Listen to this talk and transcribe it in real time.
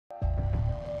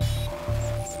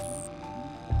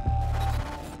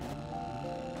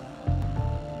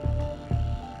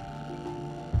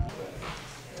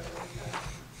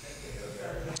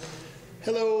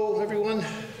Hello, everyone.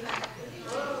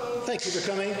 Thank you for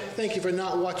coming. Thank you for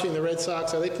not watching the Red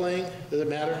Sox. Are they playing? Does it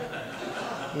matter?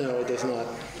 No, it does not.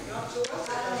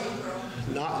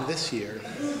 Not this year.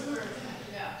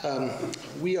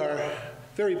 We are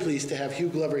very pleased to have Hugh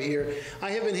Glover here.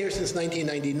 I have been here since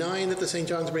 1999 at the St.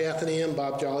 Johnsbury Athenaeum.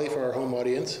 Bob Jolly, for our home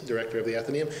audience, director of the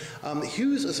Athenaeum.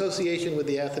 Hugh's association with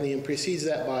the Athenaeum precedes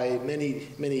that by many,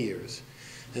 many years.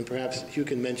 And perhaps Hugh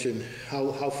can mention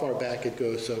how far back it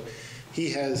goes. So he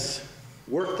has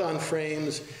worked on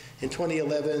frames. In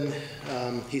 2011,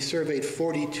 he surveyed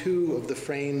 42 of the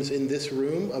frames in this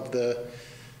room of the,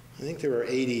 I think there are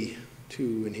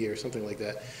 82 in here, something like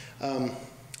that,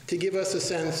 to give us a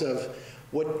sense of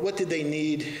what did they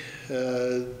need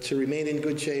to remain in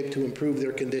good shape, to improve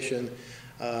their condition.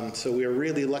 So we are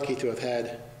really lucky to have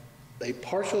had a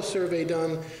partial survey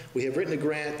done. We have written a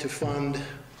grant to fund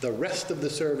the rest of the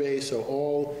survey, so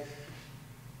all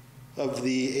of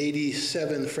the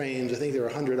 87 frames, I think there are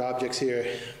 100 objects here,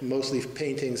 mostly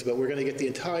paintings, but we're going to get the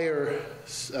entire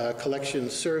collection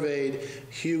surveyed.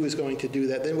 Hugh is going to do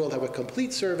that. Then we'll have a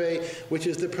complete survey, which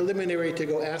is the preliminary to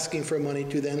go asking for money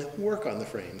to then work on the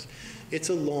frames. It's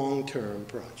a long-term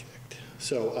project.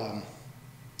 So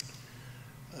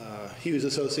Hugh's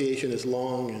association is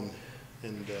long,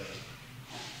 and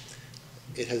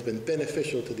it has been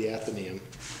beneficial to the Athenaeum.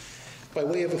 By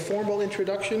way of a formal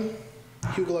introduction,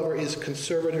 Hugh Glover is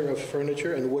conservator of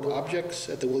furniture and wood objects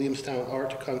at the Williamstown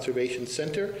Art Conservation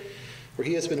Center, where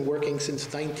he has been working since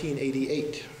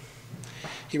 1988.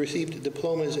 He received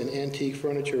diplomas in antique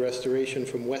furniture restoration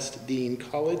from West Dean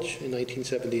College in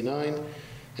 1979,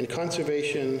 and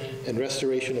conservation and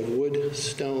restoration of wood,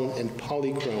 stone, and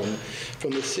polychrome from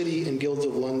the City and Guilds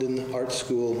of London Art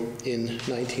School in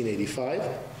 1985.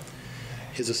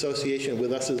 His association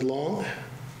with us is long.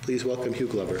 Please welcome Hugh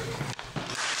Glover.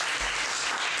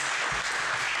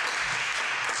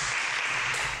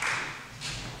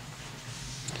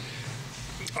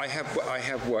 I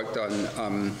have worked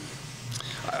on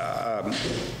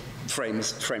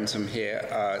frames from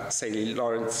here. Sadie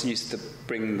Lawrence used to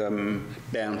bring them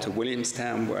down to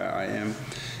Williamstown, where I am,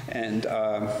 and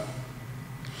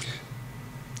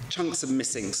chunks of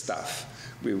missing stuff.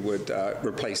 We would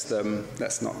replace them.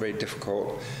 That's not very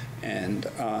difficult. And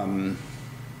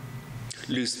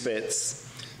loose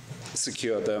bits,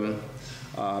 secure them.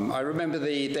 I remember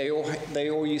they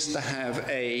all used to have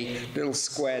a little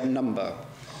square number,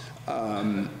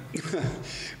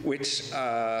 which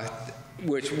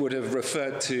would have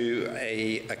referred to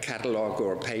a catalog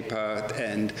or a paper.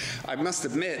 And I must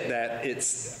admit that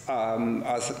it's, I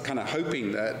was kind of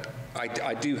hoping that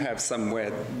I do have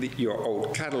somewhere your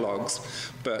old catalogs,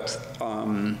 but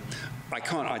I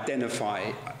can't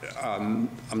identify. I'm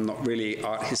not really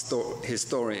art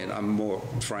historian, I'm more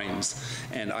frames,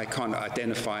 and I can't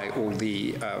identify all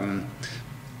the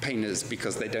painters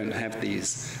because they don't have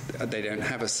these, they don't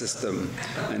have a system,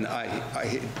 and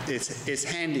it's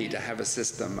handy to have a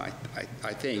system, I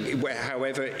think,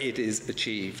 however it is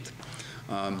achieved.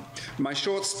 My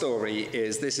short story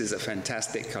is, this is a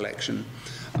fantastic collection.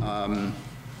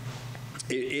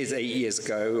 It is 8 years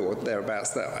ago, or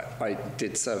thereabouts, that I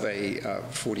did survey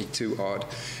 42 odd,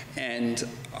 and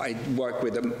I worked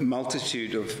with a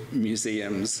multitude of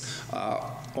museums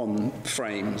on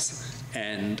frames,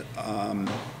 and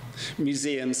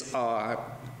museums are,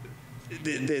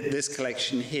 this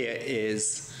collection here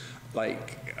is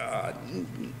like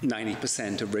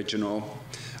 90% original.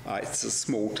 It's a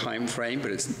small time frame,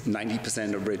 but it's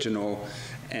 90% original,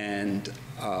 and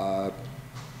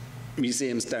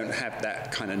museums don't have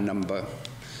that kind of number.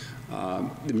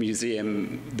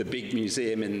 The big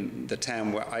museum in the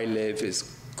town where I live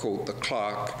is called the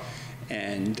Clark,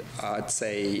 and I'd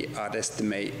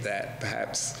estimate that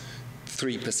perhaps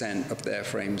 3% of their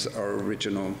frames are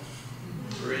original.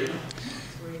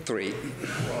 Three.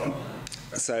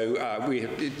 So we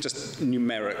just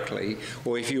numerically,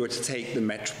 or if you were to take the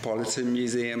Metropolitan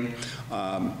Museum,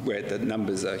 where the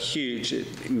numbers are huge,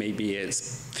 it maybe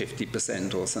is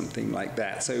 50% or something like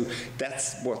that. So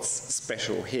that's what's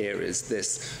special here, is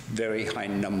this very high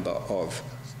number of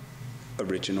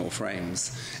original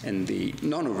frames, and the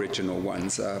non-original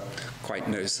ones are quite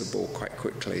noticeable quite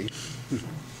quickly.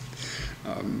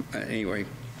 Anyway.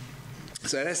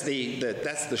 So that's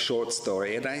the short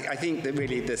story, and I think that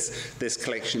really this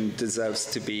collection deserves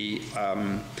to be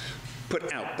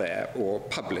put out there or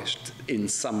published in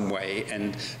some way,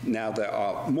 and now there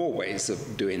are more ways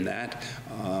of doing that.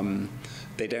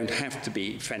 They don't have to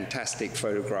be fantastic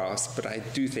photographs, but I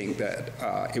do think that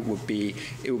it would be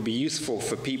useful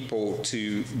for people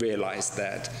to realize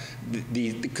that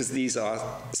because these are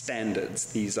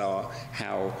standards, these are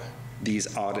how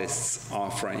these artists are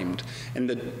framed. And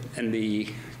the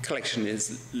collection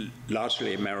is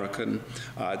largely American,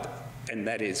 and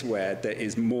that is where there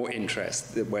is more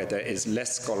interest, where there is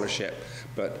less scholarship,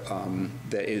 but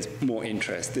there is more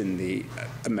interest in the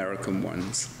American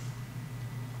ones.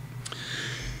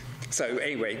 So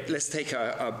anyway, let's take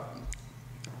a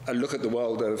look at the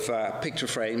world of picture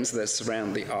frames that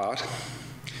surround the art.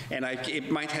 And it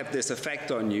might have this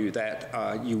effect on you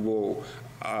that you will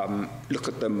look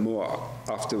at them more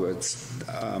afterwards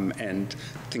and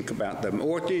think about them.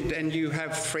 And you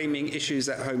have framing issues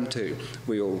at home too.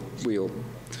 We'll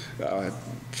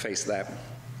face that.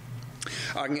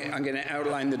 I'm going to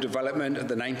outline the development of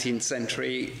the 19th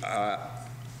century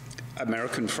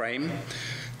American frame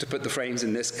to put the frames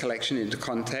in this collection into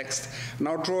context, and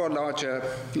I'll draw a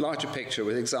larger picture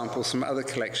with examples from other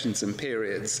collections and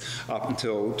periods up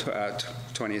until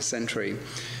 20th century.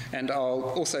 And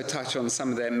I'll also touch on some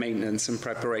of their maintenance and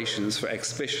preparations for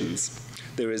exhibitions.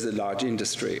 There is a large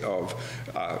industry of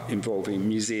involving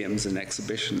museums and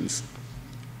exhibitions.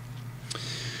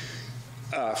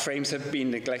 Frames have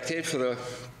been neglected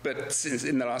but since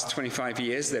in the last 25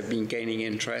 years they've been gaining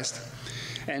interest.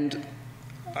 And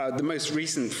the most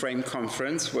recent frame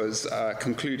conference was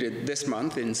concluded this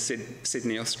month in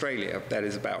Sydney, Australia. That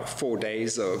is about 4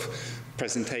 days of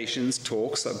presentations,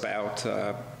 talks about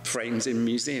frames in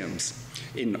museums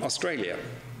in Australia.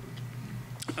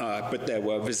 But there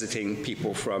were visiting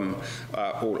people from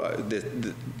all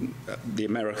the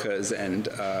Americas and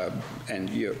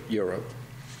Europe.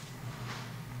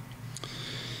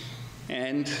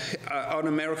 And on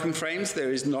American frames,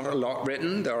 there is not a lot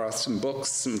written. There are some books,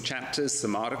 some chapters,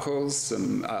 some articles,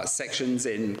 some sections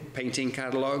in painting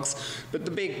catalogs. But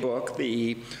the big book,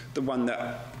 the one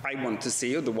that I want to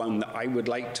see, or the one that I would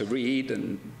like to read,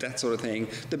 and that sort of thing,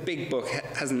 the big book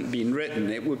hasn't been written.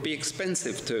 It would be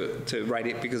expensive to write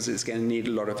it because it's going to need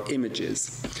a lot of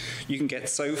images. You can get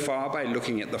so far by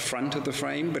looking at the front of the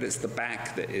frame, but it's the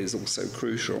back that is also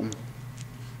crucial.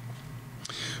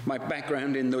 My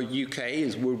background in the UK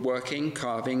is woodworking,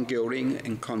 carving, gilding,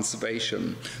 and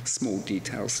conservation, small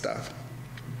detail stuff.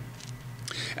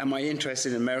 And my interest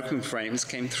in American frames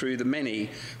came through the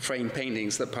many frame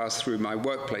paintings that passed through my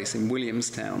workplace in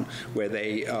Williamstown, where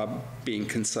they are being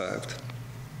conserved.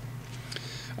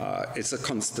 It's a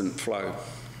constant flow.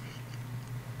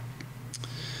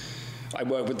 I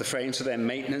work with the frames for their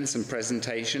maintenance and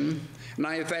presentation, and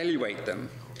I evaluate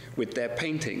them with their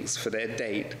paintings for their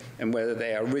date and whether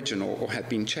they are original or have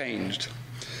been changed.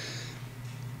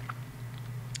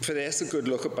 For this, a good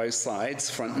look at both sides,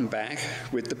 front and back,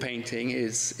 with the painting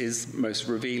is most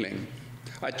revealing.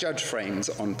 I judge frames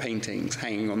on paintings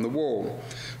hanging on the wall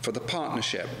for the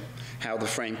partnership, how the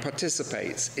frame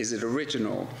participates. Is it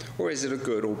original, or is it a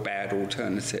good or bad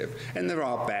alternative? And there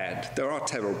are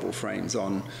terrible frames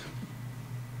on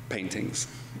paintings,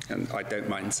 and I don't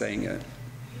mind saying it.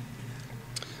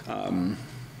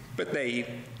 But they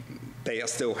are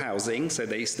still housing, so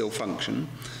they still function.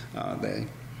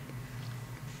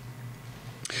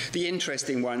 The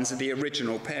interesting ones are the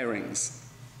original pairings.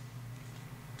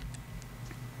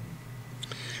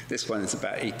 This one is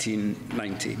about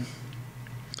 1890.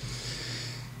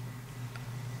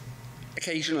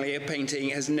 Occasionally, a painting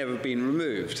has never been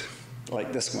removed,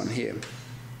 like this one here.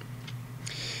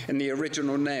 And the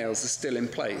original nails are still in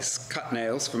place, cut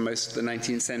nails for most of the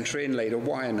 19th century and later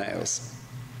wire nails.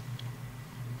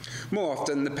 More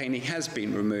often, the painting has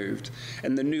been removed,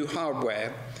 and the new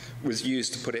hardware was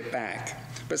used to put it back,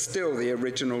 but still the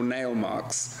original nail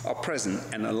marks are present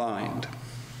and aligned.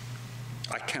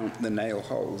 I count the nail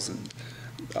holes and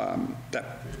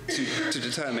to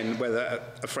determine whether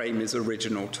a frame is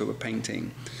original to a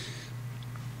painting.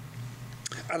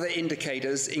 Other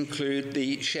indicators include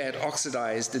the shared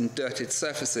oxidized and dirted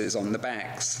surfaces on the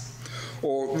backs,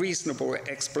 or reasonable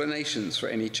explanations for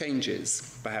any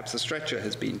changes. Perhaps a stretcher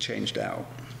has been changed out,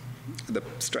 the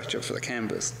stretcher for the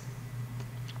canvas.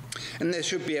 And there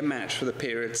should be a match for the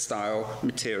period, style,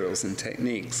 materials, and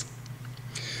techniques.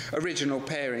 Original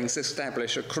pairings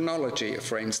establish a chronology of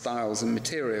frame styles and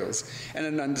materials, and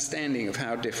an understanding of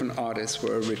how different artists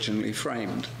were originally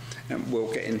framed. And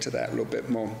we'll get into that a little bit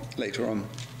more later on.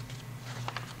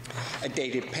 A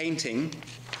dated painting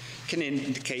can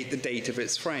indicate the date of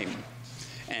its frame,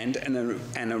 and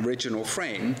an original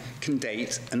frame can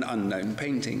date an unknown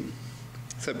painting.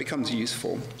 So it becomes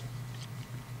useful.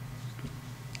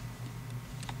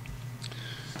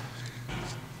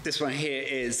 This one here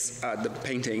is, the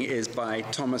painting is by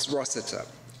Thomas Rossiter,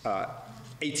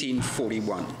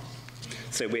 1841.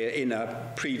 So we're in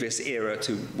a previous era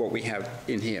to what we have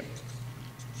in here.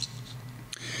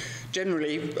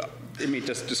 Generally, let me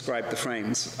just describe the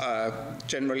frames.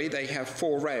 Generally, they have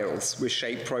 4 rails with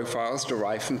shape profiles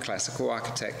derived from classical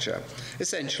architecture,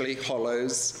 essentially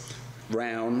hollows,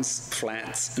 rounds,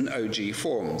 flats, and ogee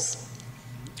forms.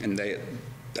 And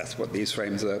that's what these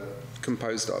frames are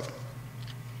composed of.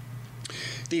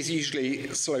 These usually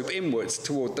slope inwards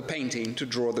toward the painting to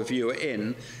draw the viewer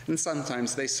in, and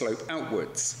sometimes they slope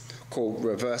outwards, called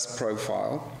reverse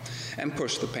profile, and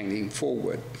push the painting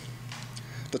forward.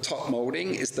 The top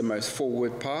molding is the most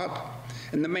forward part,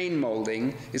 and the main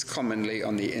molding is commonly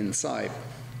on the inside.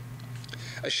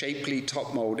 A shapely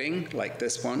top molding, like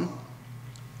this one,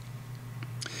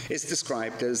 is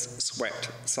described as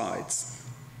swept sides.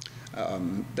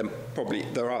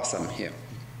 There are some here.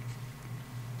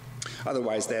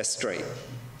 Otherwise, they're straight.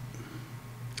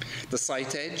 The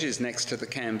sight edge is next to the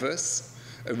canvas.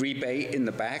 A rebate in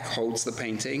the back holds the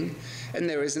painting, and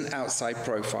there is an outside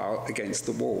profile against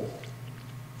the wall.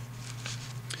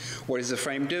 What is the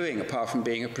frame doing apart from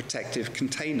being a protective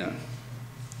container?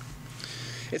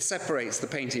 It separates the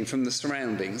painting from the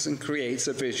surroundings and creates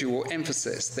a visual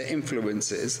emphasis that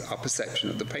influences our perception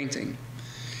of the painting.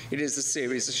 It is a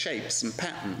series of shapes and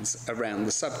patterns around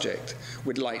the subject,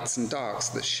 with lights and darks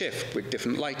that shift with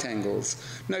different light angles,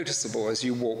 noticeable as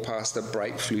you walk past a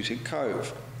bright fluted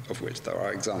cove, of which there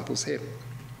are examples here.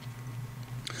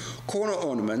 Corner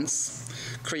ornaments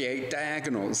create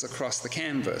diagonals across the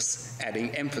canvas, adding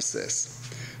emphasis.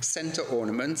 Center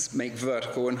ornaments make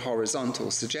vertical and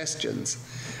horizontal suggestions,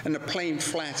 and a plain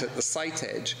flat at the sight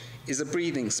edge is a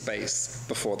breathing space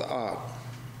before the art.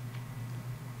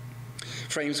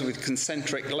 Frames with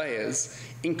concentric layers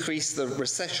increase the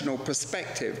recessional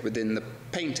perspective within the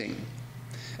painting,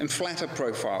 and flatter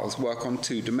profiles work on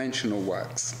 2-dimensional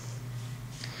works.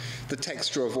 The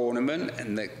texture of ornament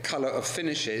and the color of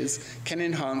finishes can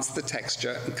enhance the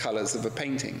texture and colors of a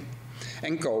painting,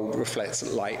 and gold reflects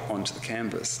light onto the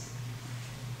canvas.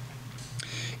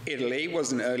 Italy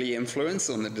was an early influence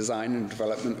on the design and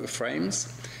development of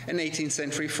frames, and 18th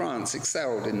century France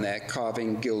excelled in their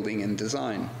carving, gilding, and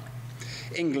design.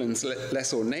 England's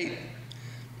less ornate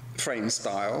frame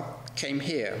style came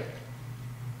here,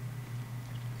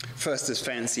 first as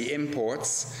fancy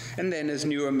imports, and then as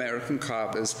new American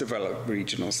carvers developed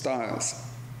regional styles.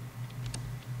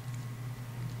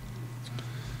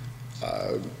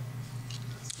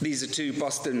 These are 2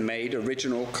 Boston-made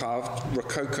original carved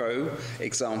Rococo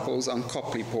examples on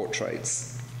Copley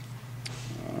portraits.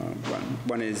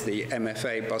 One is the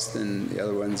MFA Boston, the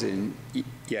other one's in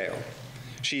Yale.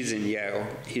 She's in Yale,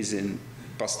 he's in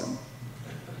Boston.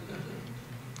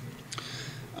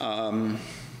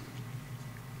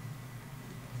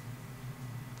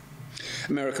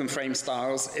 American frame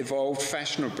styles evolved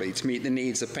fashionably to meet the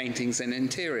needs of paintings and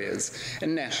interiors,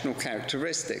 and national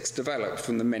characteristics developed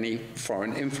from the many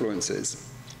foreign influences.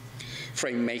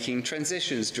 Frame making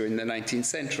transitions during the 19th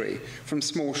century from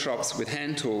small shops with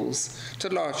hand tools to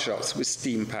large shops with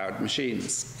steam-powered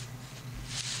machines.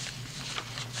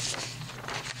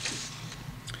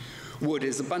 Wood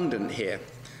is abundant here,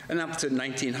 and up to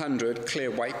 1900, clear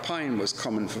white pine was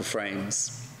common for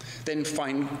frames. Then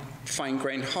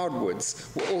fine-grained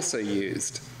hardwoods were also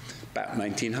used, about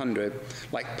 1900,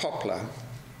 like poplar.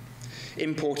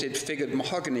 Imported figured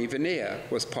mahogany veneer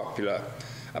was popular,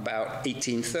 about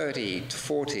 1830 to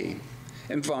 40,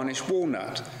 and varnished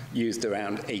walnut used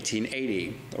around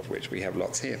 1880, of which we have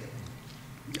lots here,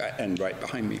 and right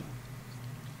behind me.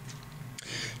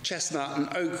 Chestnut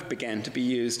and oak began to be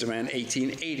used around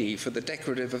 1880 for the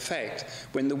decorative effect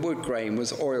when the wood grain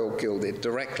was oil gilded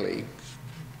directly.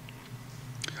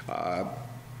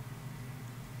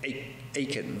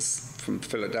 Akins from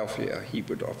Philadelphia, he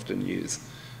would often use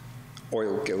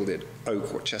oil gilded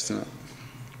oak or chestnut.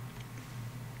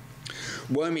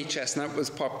 Wormy chestnut was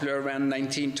popular around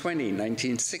 1920,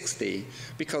 1960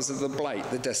 because of the blight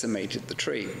that decimated the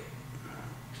tree.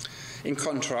 In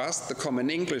contrast, the common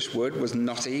English wood was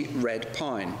knotty red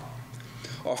pine,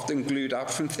 often glued up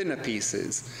from thinner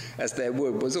pieces, as their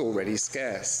wood was already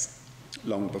scarce,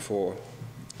 long before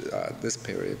this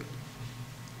period.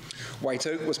 White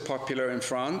oak was popular in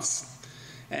France,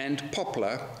 and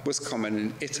poplar was common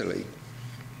in Italy.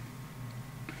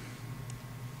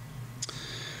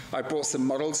 I brought some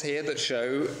models here that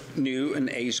show new and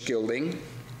aged gilding.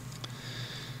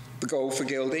 The gold for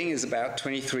gilding is about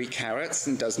 23 carats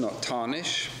and does not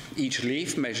tarnish. Each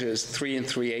leaf measures 3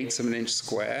 3/8 of an inch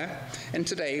square, and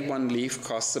today one leaf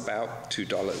costs about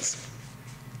 $2.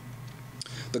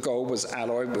 The gold was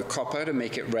alloyed with copper to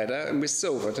make it redder and with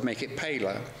silver to make it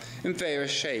paler, and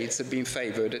various shades have been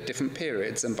favored at different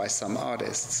periods and by some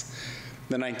artists.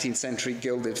 The 19th century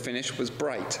gilded finish was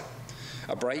bright.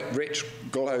 a bright, rich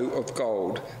glow of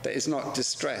gold that is not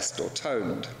distressed or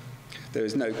toned. There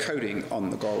is no coating on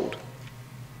the gold,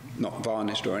 not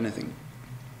varnished or anything.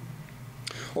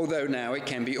 Although now it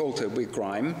can be altered with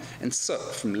grime and soot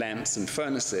from lamps and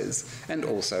furnaces, and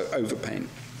also overpaint.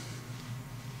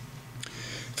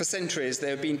 For centuries, there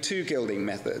have been two gilding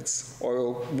methods,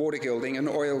 water gilding and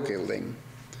oil gilding.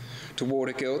 To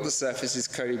water gild, the surface is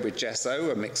coated with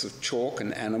gesso, a mix of chalk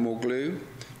and animal glue,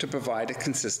 to provide a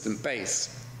consistent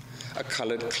base. A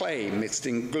colored clay mixed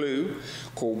in glue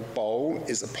called bole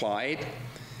is applied,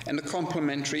 and a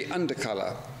complementary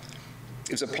undercolor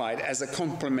is applied as a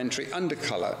complementary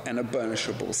undercolor and a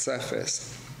burnishable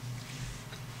surface.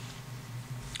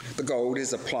 The gold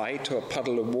is applied to a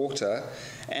puddle of water,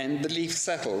 and the leaf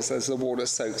settles as the water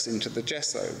soaks into the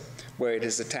gesso, where it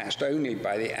is attached only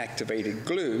by the activated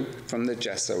glue from the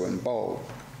gesso and bole.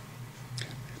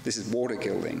 This is water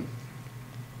gilding.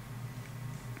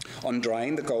 On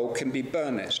drying, the gold can be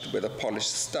burnished with a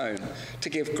polished stone to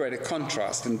give greater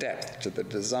contrast and depth to the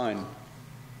design.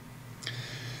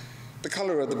 The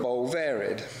color of the bole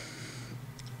varied.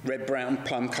 Red-brown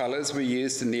plum colors were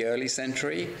used in the early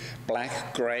century.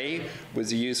 Black-gray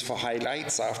was used for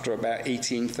highlights after about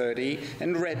 1830,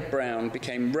 and red-brown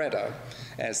became redder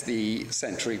as the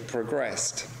century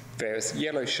progressed. Various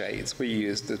yellow shades were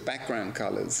used as background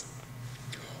colors.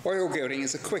 Oil gilding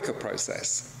is a quicker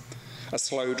process. A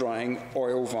slow-drying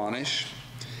oil varnish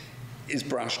is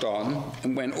brushed on,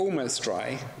 and when almost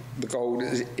dry, the gold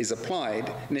is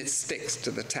applied and it sticks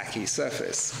to the tacky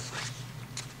surface.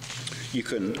 You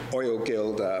can oil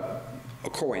gild a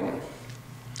coin.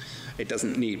 It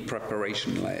doesn't need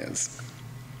preparation layers.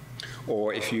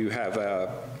 Or if you have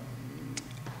a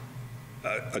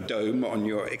dome on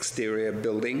your exterior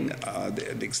building,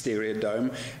 the exterior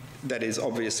dome, that is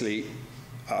obviously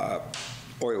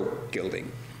oil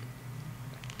gilding.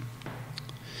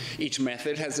 Each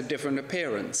method has a different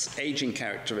appearance, aging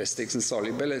characteristics, and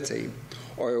solubility.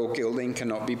 Oil gilding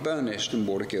cannot be burnished, and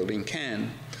water gilding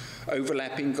can.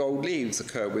 Overlapping gold leaves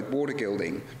occur with water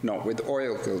gilding, not with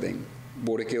oil gilding.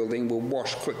 Water gilding will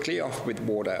wash quickly off with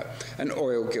water, and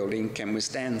oil gilding can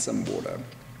withstand some water.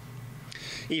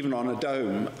 Even on a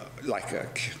dome, like a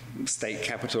state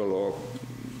capitol or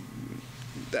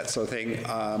that sort of thing,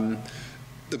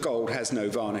 the gold has no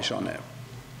varnish on it.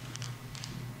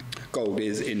 Gold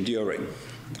is enduring.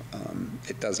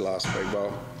 It does last very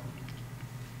well.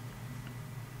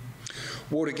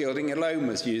 Water gilding alone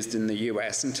was used in the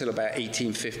US until about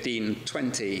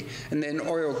 1815-20, and then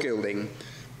oil gilding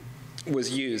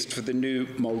was used for the new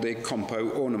molded compo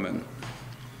ornament.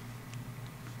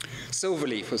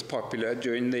 Silverleaf was popular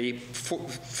during the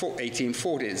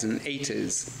 1840s and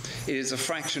 80s. It is a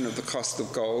fraction of the cost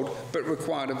of gold, but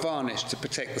required a varnish to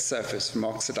protect the surface from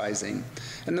oxidizing,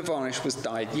 and the varnish was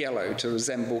dyed yellow to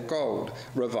resemble gold,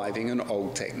 reviving an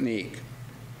old technique.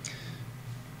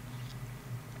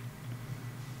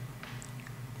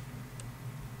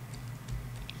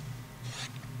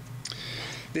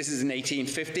 This is an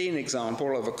 1815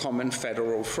 example of a common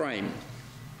federal frame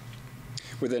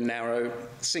with a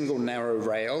single narrow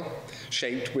rail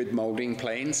shaped with molding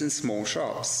planes and small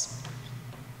shops.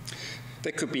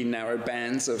 There could be narrow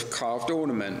bands of carved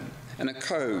ornament and a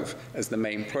cove as the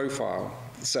main profile.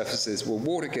 The surfaces were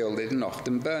water gilded and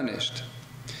often burnished.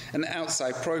 And the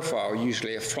outside profile,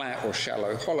 usually a flat or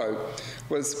shallow hollow,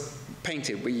 was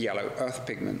painted with yellow earth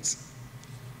pigments.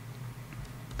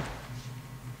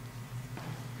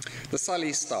 The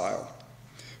Sully style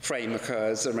frame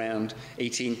occurs around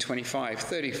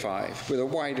 1825-35 with a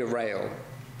wider rail,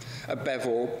 a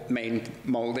bevel main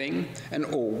molding, and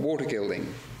all water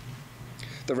gilding.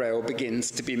 The rail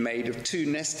begins to be made of two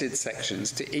nested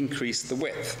sections to increase the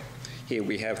width. Here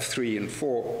we have 3 and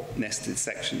 4 nested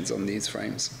sections on these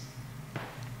frames.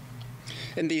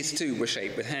 And these too were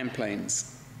shaped with hand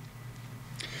planes.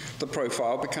 The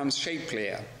profile becomes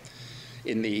shapelier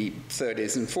in the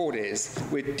 30s and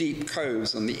 40s, with deep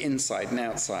coves on the inside and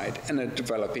outside and a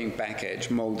developing back edge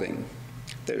molding.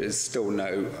 There is still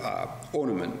no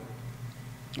ornament,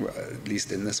 well, at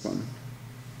least in this one.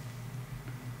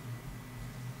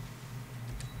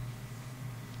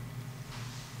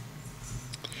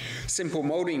 Simple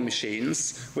molding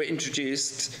machines were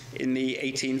introduced in the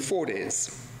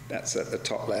 1840s, that's at the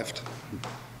top left,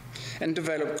 and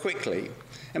developed quickly,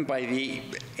 and by the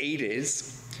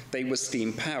 80s, they were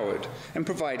steam-powered and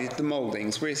provided the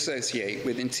moldings we associate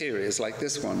with interiors like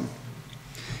this one.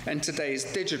 And today's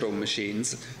digital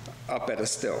machines are better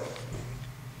still.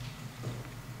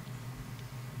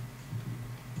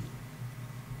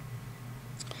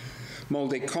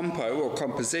 Molded compo or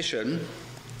composition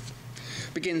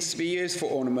begins to be used for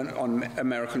ornament on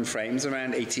American frames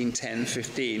around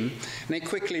 1810-15, and it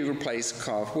quickly replaced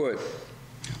carved wood.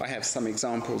 I have some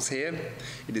examples here.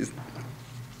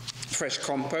 Fresh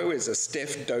compo is a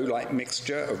stiff dough-like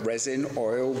mixture of resin,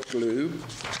 oil, glue,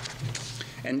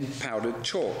 and powdered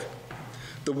chalk.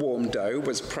 The warm dough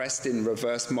was pressed in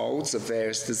reverse molds of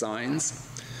various designs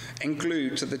and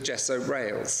glued to the gesso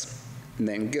rails, and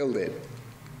then gilded.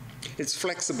 It's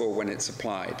flexible when it's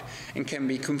applied and can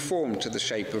be conformed to the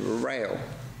shape of a rail.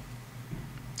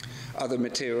 Other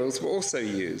materials were also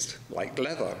used, like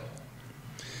leather,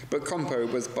 but compo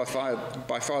was by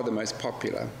far the most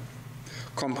popular.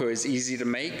 Compo is easy to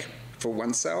make for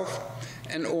oneself,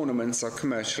 and ornaments are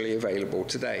commercially available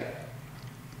today.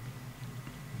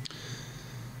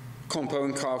 Compo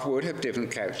and carved wood have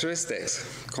different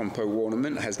characteristics. Compo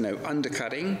ornament has no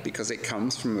undercutting because it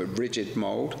comes from a rigid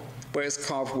mold, whereas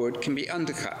carved wood can be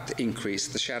undercut to increase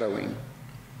the shadowing.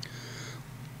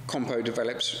 Compo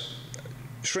develops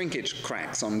shrinkage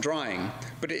cracks on drying,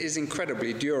 but it is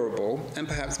incredibly durable and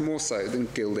perhaps more so than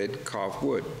gilded carved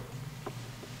wood.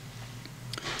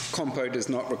 Compo does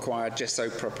not require gesso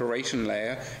preparation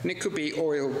layer, and it could be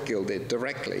oil gilded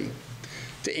directly.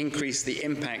 To increase the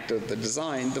impact of the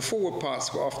design, the forward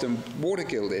parts were often water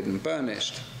gilded and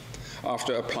burnished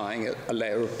after applying a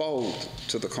layer of bold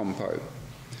to the compo.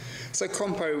 So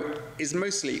compo is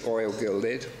mostly oil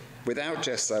gilded without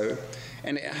gesso,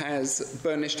 and it has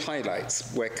burnished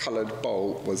highlights where colored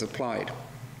bold was applied.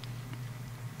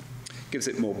 Gives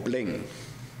it more bling.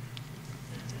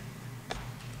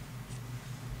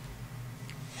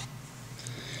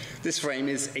 This frame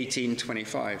is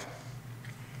 1825.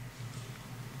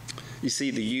 You see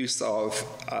the use of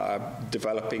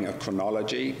developing a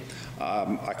chronology.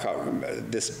 I can't remember,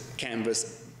 this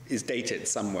canvas is dated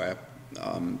somewhere,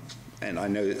 and I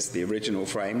know it's the original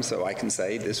frame, so I can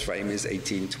say this frame is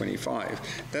 1825.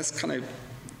 That's kind of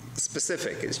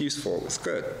specific, it's useful, it's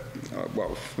good.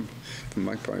 Well, from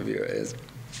my point of view, it is.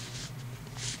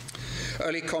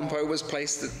 Early compo was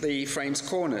placed at the frame's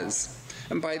corners,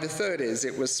 and by the 30s,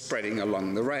 it was spreading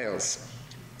along the rails.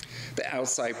 The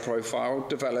outside profile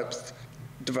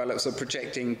develops a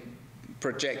projecting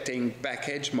back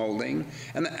edge molding,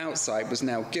 and the outside was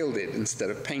now gilded instead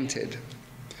of painted.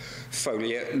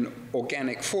 Foliate and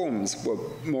organic forms were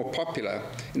more popular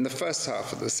in the first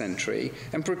half of the century,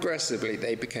 and progressively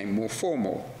they became more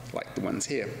formal, like the ones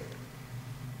here.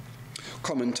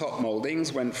 Common top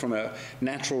moldings went from a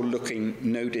natural-looking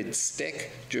noded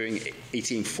stick during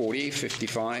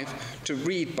 1840-55 to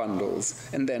reed bundles,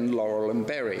 and then laurel and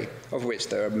berry, of which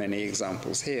there are many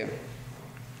examples here.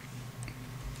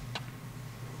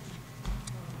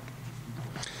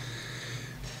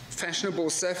 Fashionable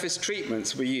surface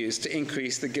treatments were used to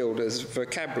increase the gilder's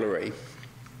vocabulary.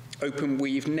 Open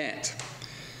weave net,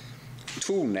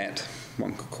 tool net,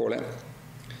 one could call it.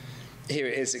 Here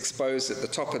it is exposed at the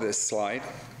top of this slide,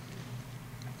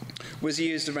 was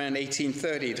used around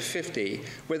 1830 to 50,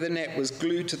 where the net was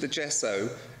glued to the gesso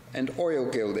and oil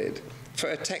gilded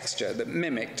for a texture that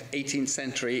mimicked 18th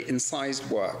century incised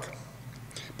work,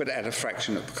 but at a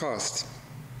fraction of the cost.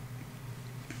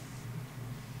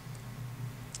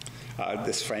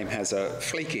 This frame has a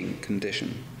flaking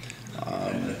condition,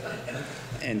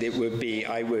 and it would be,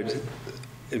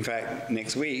 in fact,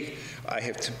 next week, I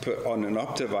have to put on an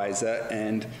optivisor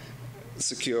and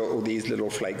secure all these little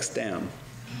flakes down.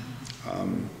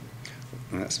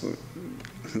 That's what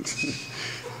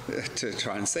to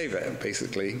try and save it,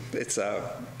 basically. It's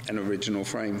an original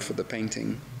frame for the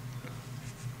painting.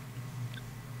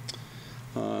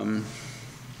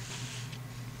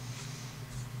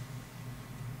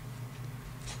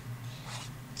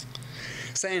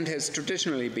 Sand has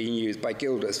traditionally been used by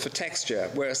gilders for texture,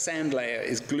 where a sand layer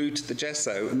is glued to the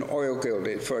gesso and oil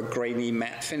gilded for a grainy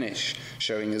matte finish,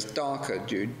 showing as darker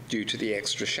due to the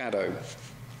extra shadow.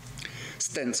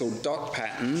 Stenciled dot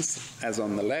patterns, as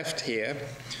on the left here,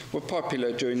 were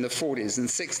popular during the 40s and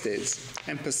 60s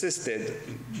and persisted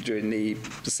during the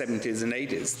 70s and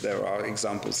 80s. There are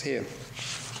examples here.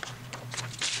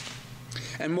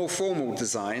 And more formal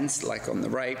designs, like on the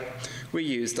right, were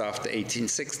used after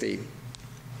 1860.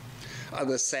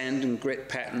 Other sand and grit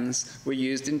patterns were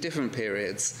used in different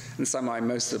periods, and some I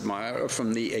most admire are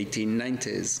from the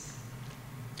 1890s.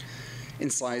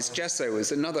 Incised gesso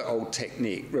is another old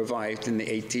technique revived in the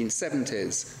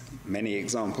 1870s, many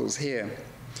examples here,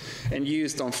 and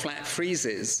used on flat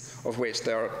friezes, of which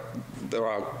there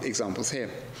are examples here.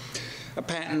 A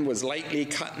pattern was lightly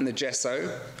cut in the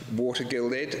gesso, water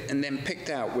gilded, and then picked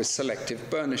out with selective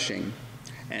burnishing.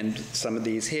 And some of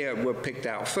these here were picked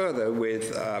out further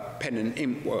with pen and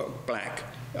ink work, black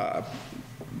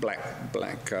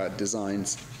black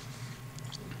designs.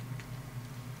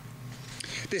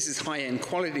 This is high-end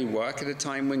quality work at a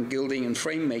time when gilding and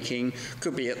frame making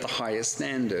could be at the highest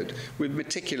standard, with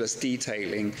meticulous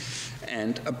detailing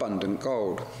and abundant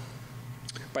gold.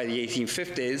 By the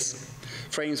 1850s,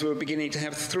 frames were beginning to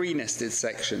have 3 nested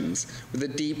sections, with a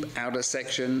deep outer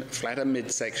section, flatter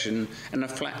midsection, and a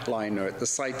flat liner at the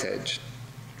sight edge.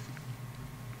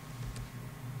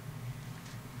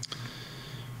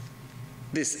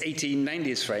 This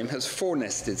 1890s frame has 4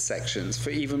 nested sections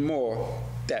for even more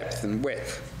depth and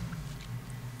width.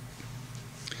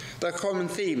 There are common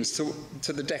themes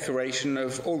to the decoration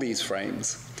of all these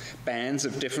frames. Bands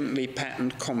of differently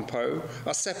patterned compo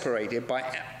are separated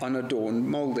by unadorned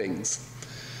mouldings.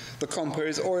 The compo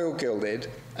is oil gilded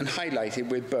and highlighted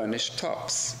with burnished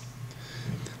tops,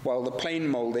 while the plain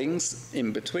mouldings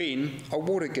in between are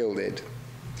water gilded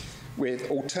with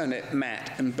alternate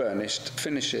matte and burnished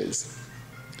finishes.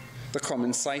 The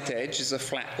common sight edge is a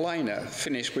flat liner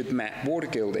finished with matte water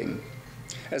gilding,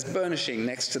 as burnishing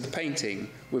next to the painting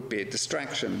would be a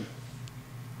distraction.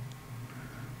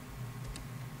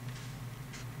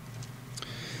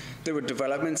 There were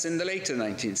developments in the later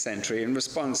 19th century in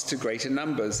response to greater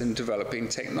numbers in developing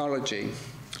technology.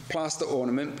 Plaster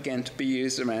ornament began to be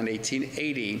used around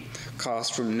 1880,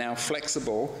 cast from now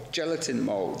flexible gelatin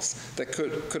molds that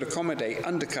could accommodate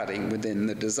undercutting within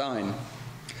the design.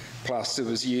 Plaster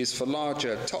was used for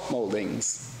larger top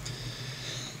mouldings,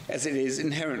 as it is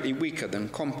inherently weaker than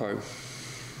compo.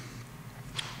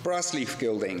 Brass leaf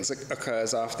gilding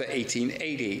occurs after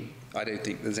 1880. I don't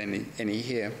think there's any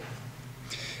here.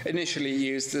 Initially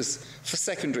used for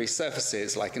secondary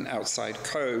surfaces like an outside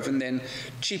cove, and then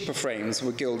cheaper frames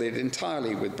were gilded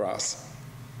entirely with brass.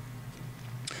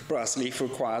 Brass leaf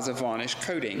requires a varnish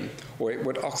coating, or it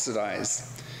would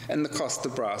oxidize, and the cost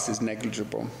of brass is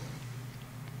negligible.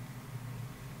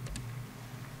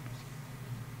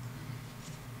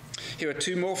 Here are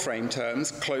 2 more frame terms,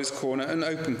 closed corner and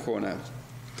open corner.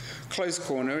 Closed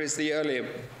corner is the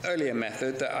earlier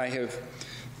method that I have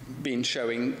been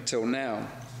showing till now,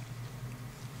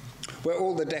 where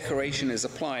all the decoration is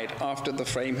applied after the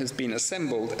frame has been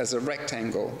assembled as a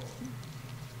rectangle.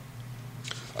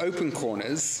 Open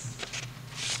corners,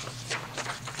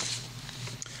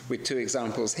 with 2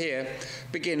 examples here,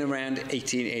 begin around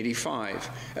 1885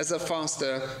 as a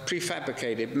faster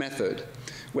prefabricated method,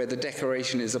 where the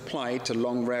decoration is applied to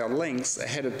long rail lengths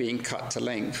ahead of being cut to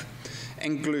length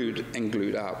and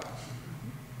glued up.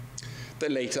 The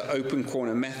later open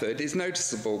corner method is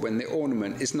noticeable when the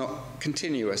ornament is not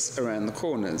continuous around the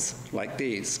corners, like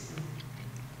these.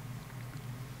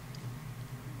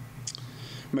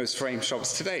 Most frame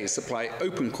shops today supply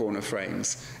open corner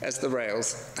frames, as the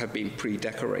rails have been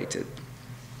pre-decorated.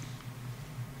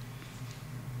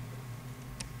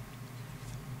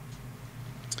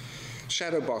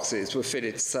 Shadow boxes were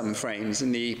fitted to some frames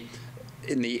in the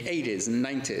 80s and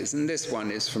 90s, and this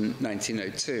one is from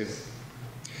 1902.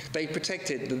 They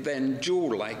protected the then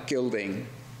jewel-like gilding,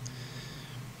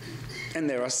 and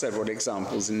there are several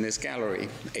examples in this gallery,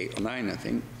 8 or 9, I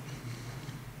think.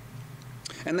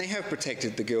 And they have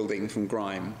protected the gilding from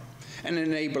grime and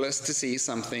enable us to see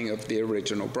something of the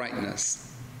original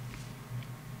brightness.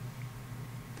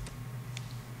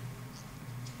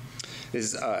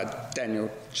 This is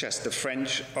Daniel Chester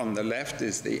French on the left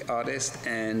is the artist,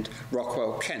 and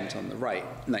Rockwell Kent on the right,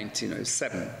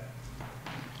 1907.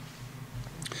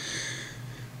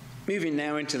 Moving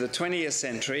now into the 20th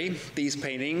century, these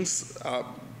paintings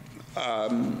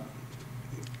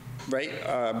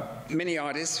many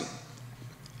artists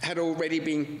had already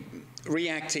been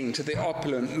reacting to the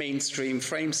opulent mainstream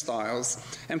frame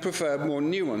styles and preferred more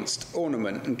nuanced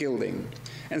ornament and gilding.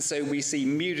 And so we see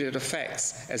muted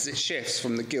effects as it shifts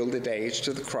from the Gilded Age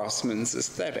to the craftsman's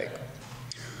aesthetic.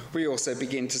 We also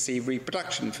begin to see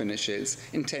reproduction finishes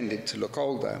intended to look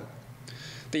older.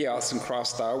 The arts and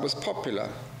crafts style was popular,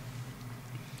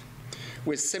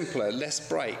 with simpler, less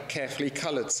bright, carefully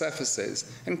colored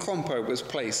surfaces, and compo was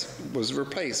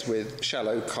replaced with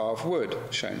shallow carved wood,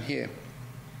 shown here.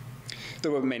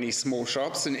 There were many small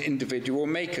shops and individual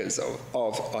makers of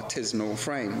artisanal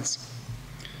frames,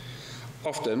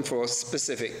 often for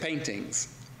specific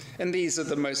paintings, and these are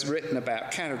the most written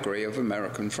about category of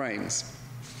American frames.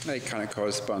 They kind of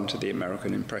correspond to the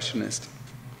American Impressionist.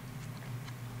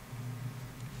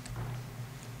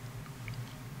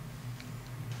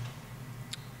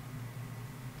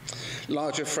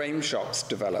 Larger frame shops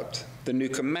developed. The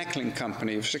Newcomb Macklin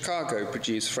Company of Chicago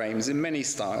produced frames in many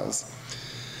styles,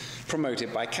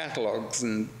 promoted by catalogs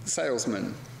and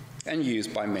salesmen, and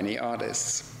used by many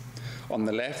artists. On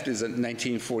the left is a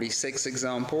 1946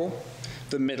 example,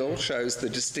 The middle shows the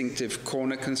distinctive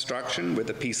corner construction with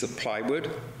a piece of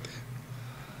plywood,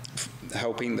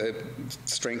 helping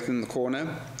strengthen the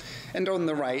corner. And on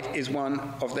the right is one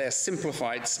of their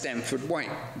simplified Stamford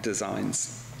White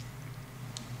designs.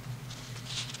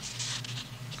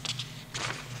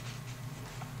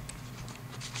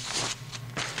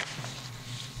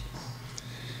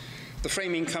 The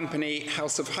framing company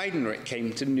House of Heidenreich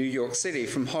came to New York City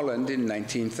from Holland in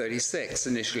 1936,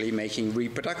 initially making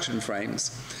reproduction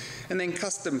frames, and then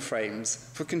custom frames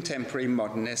for contemporary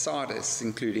modernist artists,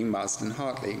 including Marsden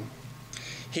Hartley.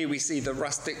 Here we see the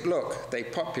rustic look they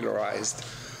popularized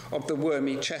of the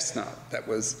wormy chestnut that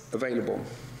was available.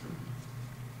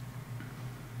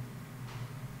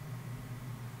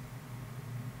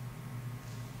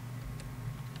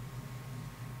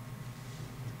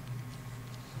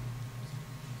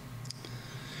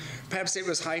 Perhaps it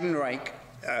was Heidenreich.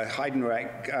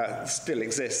 Heidenreich still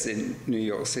exists in New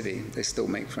York City. They still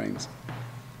make frames.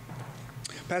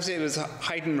 Perhaps it was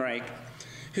Heidenreich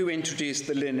who introduced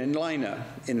the linen liner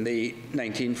in the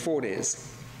 1940s.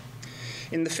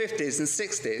 In the 50s and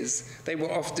 60s, they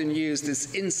were often used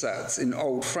as inserts in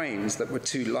old frames that were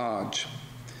too large,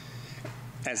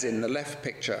 as in the left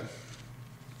picture.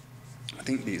 I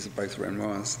think these are both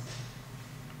Renoirs.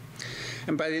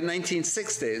 And by the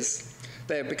 1960s,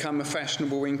 they have become a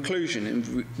fashionable inclusion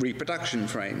in reproduction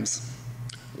frames,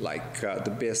 like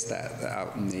the Bierstadt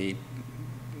out in the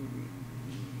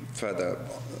further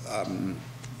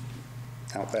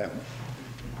out there.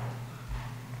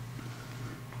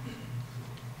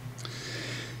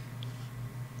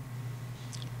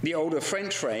 The older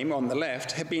French frame on the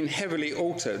left had been heavily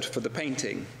altered for the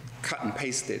painting. Cut and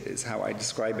pasted is how I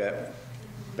describe it,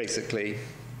 basically.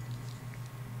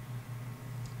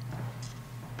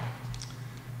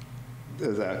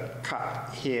 There's a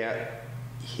cut here,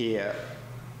 here,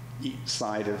 each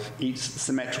side of each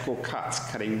symmetrical cuts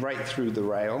cutting right through the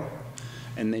rail,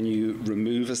 and then you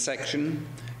remove a section,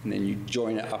 and then you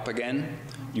join it up again.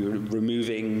 You're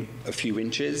removing a few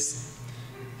inches,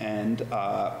 and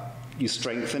you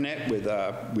strengthen it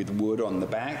with wood on the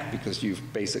back because you've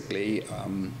basically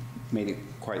made it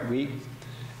quite weak,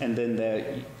 and then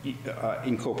they're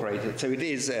incorporated. So it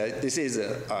is this is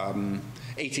a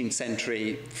 18th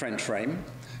century French frame,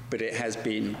 but it has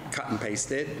been cut and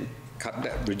pasted,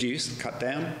 reduced, cut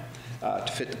down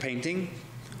to fit the painting,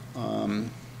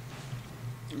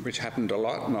 which happened a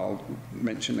lot, and I'll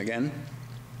mention again.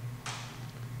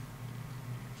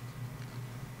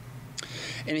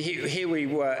 And here we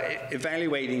were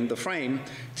evaluating the frame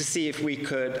to see if we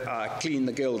could clean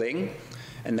the gilding,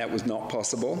 and that was not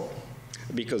possible,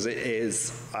 because it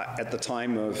is, at the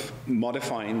time of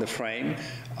modifying the frame,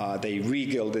 they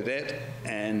re-gilded it,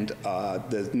 and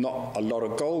there's not a lot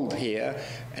of gold here,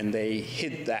 and they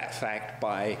hid that fact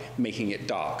by making it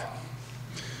dark.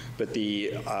 But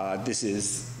this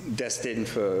is destined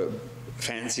for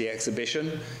fancy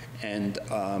exhibition, and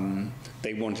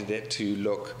they wanted it to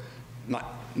look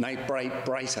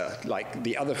brighter, like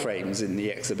the other frames in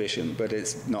the exhibition, but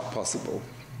it's not possible.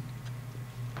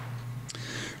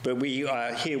 But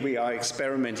here we are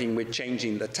experimenting with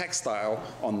changing the textile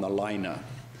on the liner.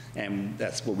 And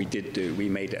that's what we did do. We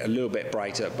made it a little bit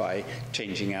brighter by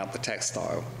changing out the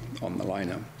textile on the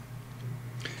liner.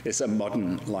 It's a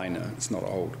modern liner, it's not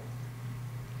old.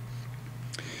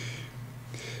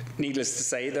 Needless to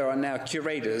say, there are now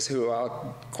curators who are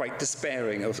quite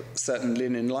despairing of certain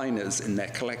linen liners in their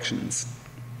collections.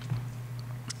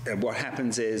 And what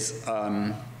happens is,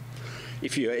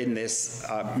 if you're in this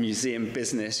museum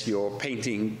business, your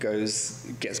painting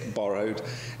gets borrowed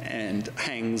and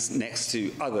hangs next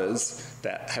to others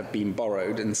that have been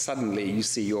borrowed, and suddenly you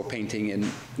see your painting in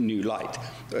new light.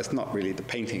 But it's not really the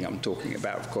painting I'm talking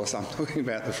about, of course, I'm talking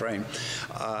about the frame.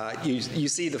 You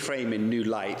see the frame in new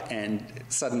light, and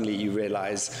suddenly you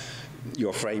realize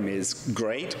your frame is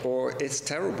great, or it's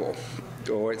terrible,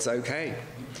 or it's okay.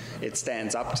 It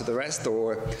stands up to the rest,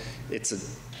 or it's a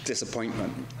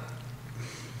disappointment.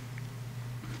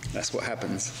 That's what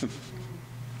happens.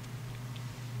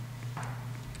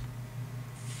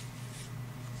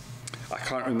 I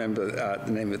can't remember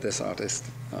the name of this artist.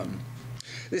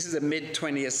 This is a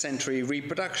mid-20th century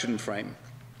reproduction frame.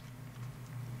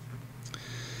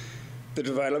 The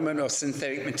development of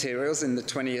synthetic materials in the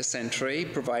 20th century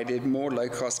provided more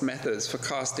low-cost methods for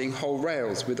casting whole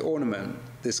rails with ornament.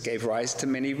 This gave rise to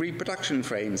many reproduction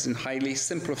frames in highly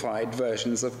simplified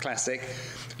versions of classic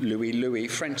Louis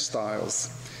French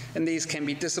styles. And these can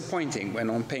be disappointing when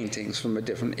on paintings from a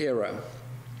different era.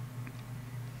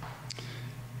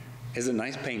 Here's a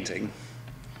nice painting.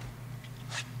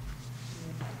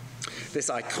 this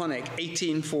iconic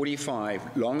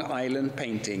 1845 Long Island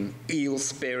painting, Eel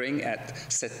Spearing at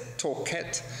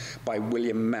Setauket by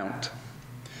William Mount,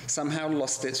 somehow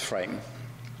lost its frame,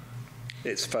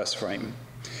 its first frame,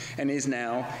 and is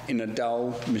now in a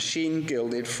dull,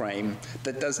 machine-gilded frame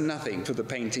that does nothing for the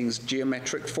painting's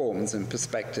geometric forms and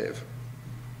perspective.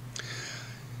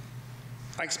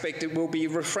 I expect it will be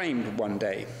reframed one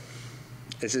day.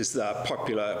 This is a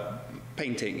popular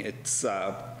painting.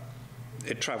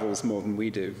 It travels more than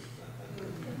we do.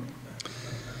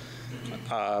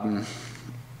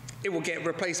 It will get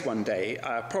replaced one day,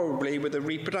 probably with a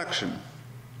reproduction,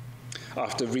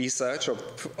 after research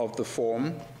of the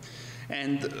form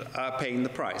and paying the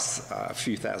price, a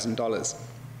few $1,000s.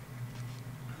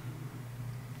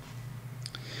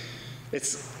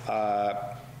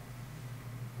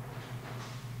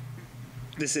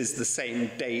 This is the same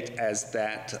date as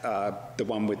that, the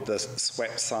one with the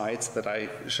swept sides that I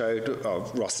showed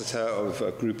of Rossiter, of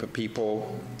a group of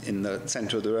people in the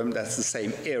center of the room. That's the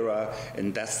same era,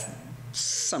 and that's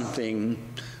something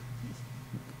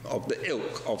of the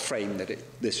ilk of frame that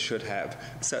this should have.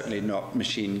 Certainly not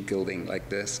machine gilding like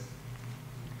this.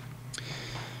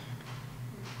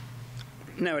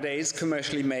 Nowadays,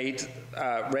 commercially made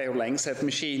rail lengths have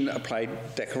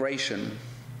machine-applied decoration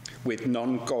with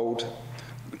non-gold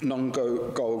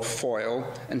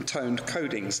foil and toned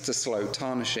coatings to slow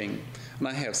tarnishing, and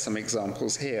I have some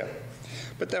examples here.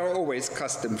 But there are always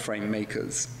custom frame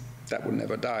makers. That will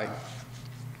never die.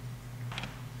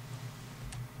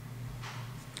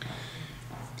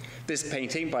 This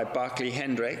painting by Barclay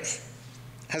Hendricks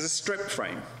has a strip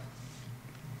frame.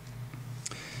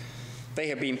 They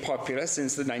have been popular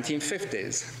since the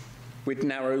 1950s, with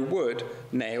narrow wood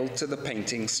nailed to the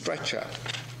painting stretcher.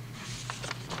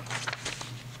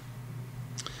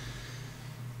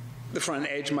 The front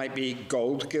edge might be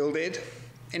gold gilded,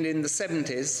 and in the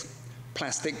 70s,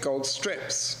 plastic gold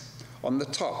strips on the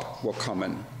top were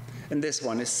common, and this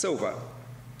one is silver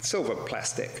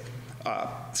plastic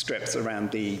strips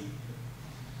around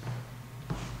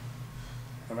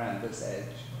this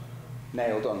edge,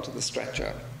 nailed onto the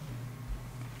stretcher.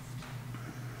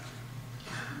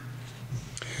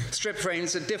 Strip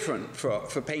frames are different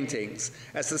for paintings,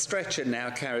 as the stretcher now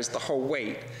carries the whole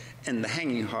weight and the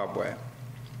hanging hardware.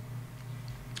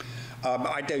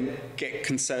 I don't get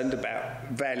concerned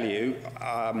about value.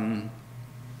 I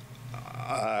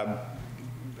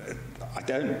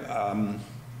don't.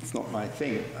 It's not my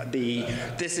thing.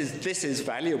 This is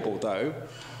valuable, though.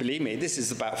 Believe me, this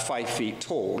is about 5 feet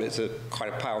tall. It's quite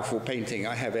a powerful painting.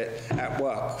 I have it at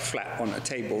work, flat on a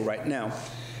table right now,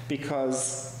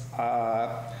 because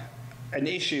an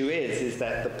issue is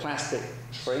that the plastic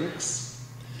shrinks.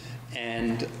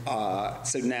 And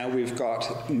so now we've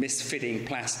got misfitting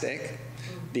plastic.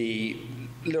 The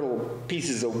little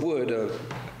pieces of wood are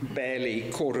barely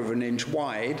 1/4 of an inch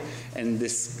wide, and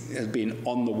this has been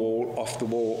on the wall, off the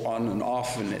wall, on and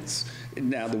off, and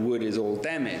now the wood is all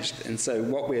damaged. And so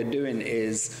what we're doing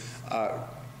is,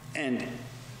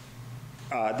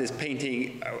 this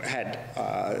painting had,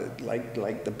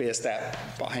 like the Bierstadt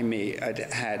behind me,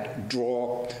 it had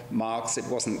draw marks. It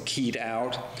wasn't keyed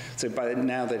out. So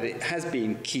now that it has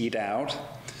been keyed out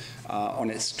on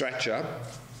its stretcher,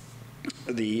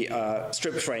 the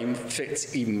strip frame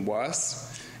fits even worse.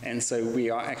 And so we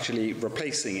are actually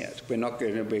replacing it. We're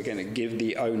going to give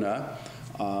the owner,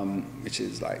 which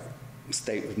is like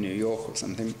state of New York or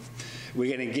something,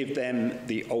 we're going to give them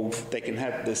they can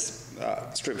have this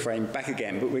strip frame back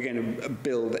again, but we're going to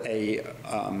build a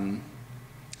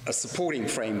supporting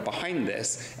frame behind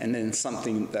this, and then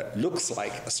something that looks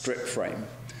like a strip frame.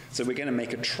 So we're going to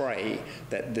make a tray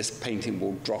that this painting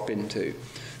will drop into.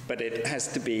 But it has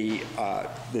to be,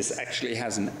 this actually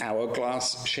has an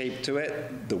hourglass shape to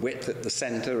it. The width at the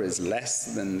center is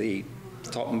less than the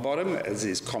top and bottom, as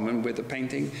is common with the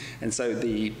painting. And so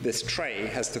this tray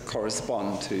has to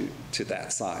correspond to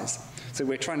that size. So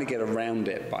we're trying to get around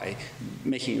it by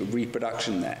making a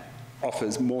reproduction that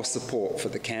offers more support for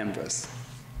the canvas.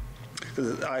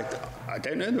 Because I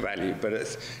don't know the value, but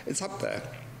it's up there.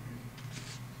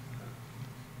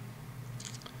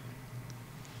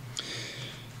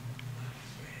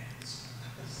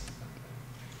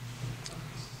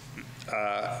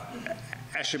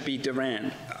 Asherby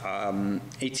Durant,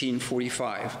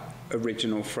 1845,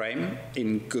 original frame,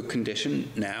 in good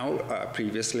condition now,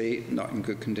 previously not in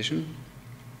good condition.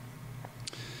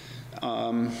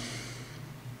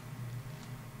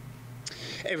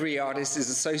 Every artist is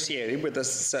associated with a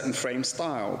certain frame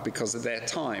style because of their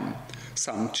time.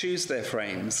 Some choose their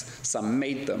frames, some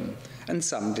made them, and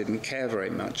some didn't care very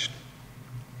much.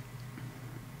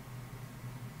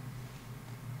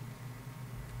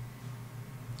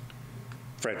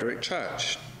 Frederick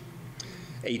Church,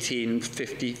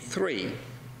 1853,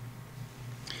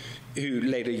 who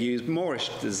later used Moorish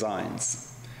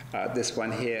designs. This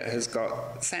one here has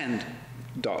got sand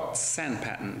dots, sand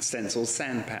pattern, stenciled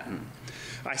sand pattern.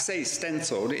 I say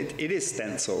stenciled, it is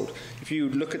stenciled. If you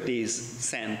look at these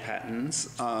sand patterns,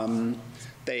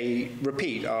 they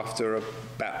repeat after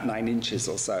about 9 inches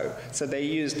or so. So they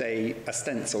used a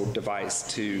stenciled device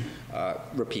to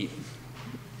repeat.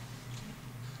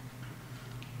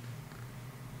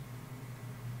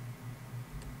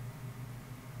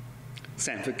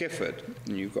 Sanford Gifford,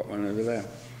 and you've got one over there.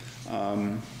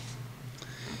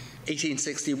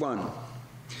 1861.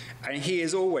 And he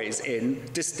is always in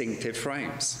distinctive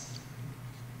frames.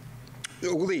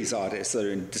 All these artists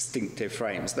are in distinctive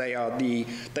frames. They are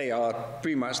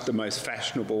pretty much the most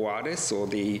fashionable artists, or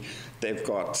they've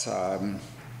got and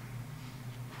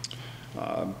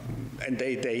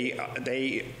they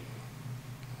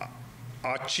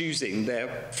are choosing their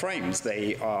frames.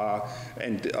 They are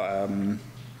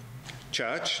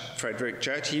Church, Frederick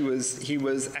Church, he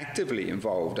was actively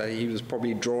involved. He was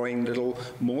probably drawing little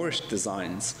Moorish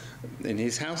designs, and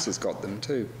his house has got them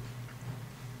too.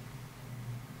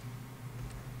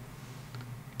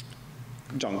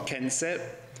 John Kensett,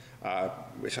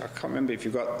 which I can't remember if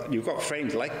you've got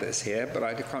frames like this here, but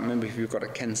I can't remember if you've got a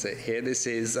Kensett here. This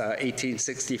is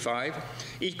 1865,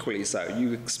 equally so.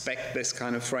 You expect this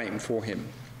kind of frame for him.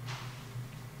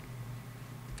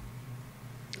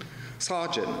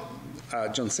 Sargent.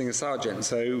 John Singer Sargent.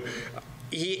 So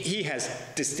he has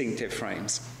distinctive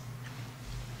frames.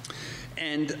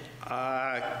 And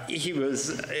he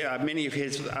was, many of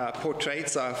his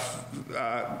portraits are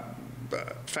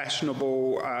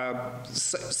fashionable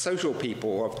social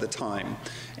people of the time.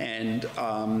 And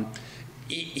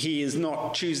he is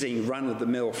not choosing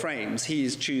run-of-the-mill frames. He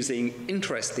is choosing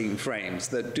interesting frames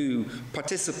that do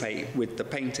participate with the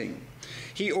painting.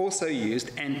 He also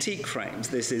used antique frames.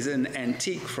 This is an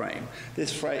antique frame.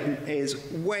 This frame is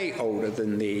way older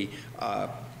than the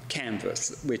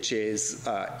canvas, which is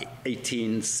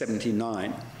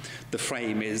 1879. The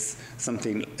frame is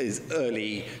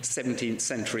early 17th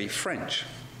century French.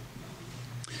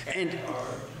 And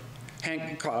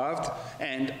hand-carved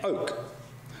and oak.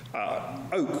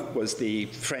 Oak was the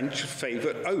French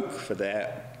favorite oak for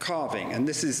their carving, and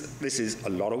this is a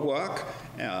lot of work.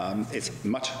 It's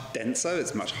much denser,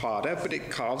 it's much harder, but it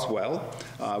carves well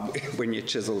when your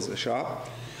chisels are sharp.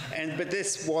 But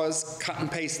this was cut and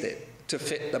pasted to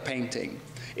fit the painting.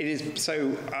 It is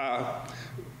so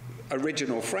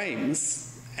original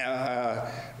frames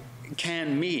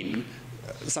can mean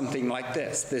something like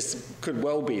this. This could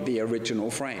well be the original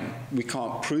frame. We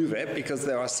can't prove it because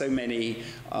there are so many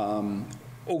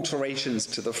alterations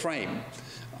to the frame.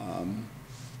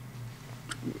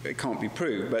 It can't be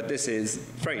proved, but this is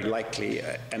very likely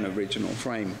an original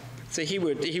frame. So he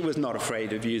was not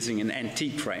afraid of using an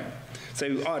antique frame.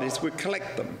 So artists would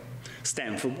collect them.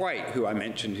 Stanford White, who I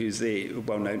mentioned, who's the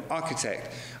well-known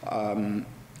architect,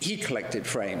 he collected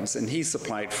frames, and he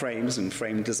supplied frames and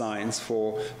frame designs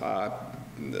for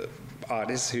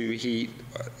artists who he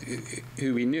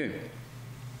knew.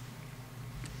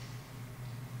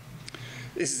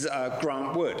 This is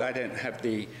Grant Wood. I don't have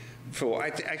the full.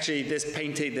 Actually, this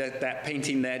painting, that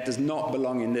painting there does not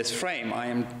belong in this frame. I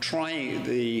am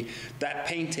trying that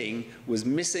painting was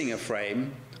missing a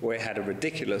frame, or it had a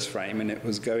ridiculous frame, and it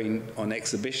was going on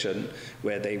exhibition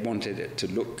where they wanted it to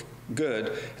look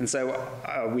good. And so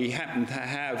we happen to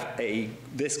have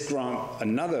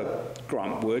another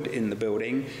Grant Wood in the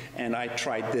building, and I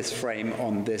tried this frame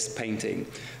on this painting.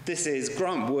 This is,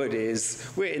 Grant Wood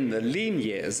we're in the lean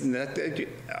years, and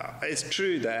it's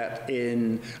true that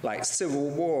in like Civil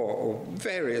War or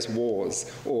various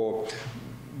wars or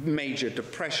major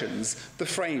depressions, the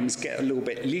frames get a little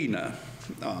bit leaner.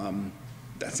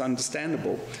 That's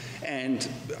understandable. And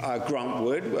Grant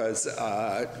Wood was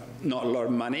not a lot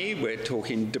of money. We're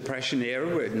talking Depression era.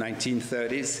 We're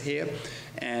 1930s here,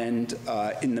 and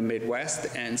in the Midwest.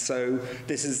 And so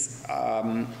this is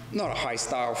not a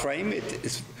high-style frame.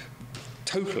 It's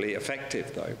totally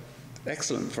effective, though.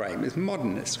 Excellent frame. It's a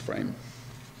modernist frame.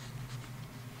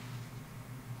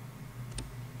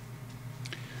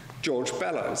 George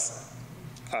Bellows.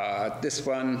 This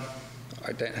one,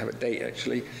 I don't have a date,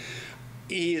 actually.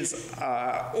 He is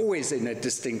always in a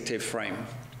distinctive frame.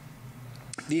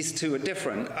 These two are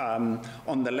different.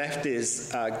 On the left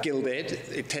is gilded.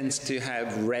 It tends to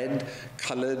have red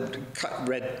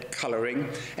coloring,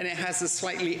 and it has a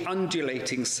slightly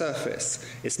undulating surface.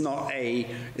 It's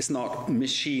not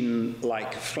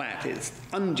machine-like flat. It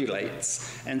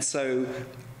undulates, and so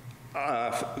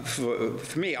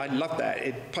for me, I love that.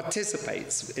 It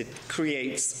participates. It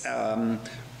creates an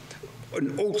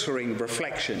altering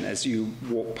reflection as you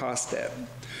walk past it.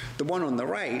 The one on the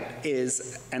right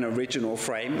is an original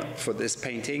frame for this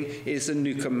painting. It's a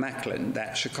Newcomb Macklin,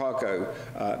 that Chicago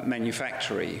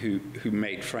manufacturer who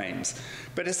made frames.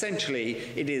 But essentially,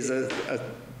 it is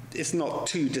it's not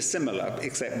too dissimilar,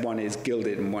 except one is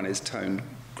gilded and one is toned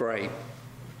grey.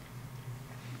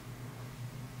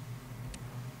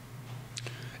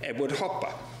 Edward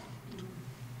Hopper.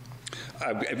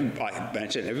 I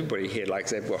imagine everybody here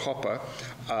likes Edward Hopper.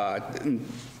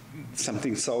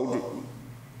 Something sold,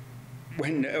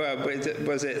 when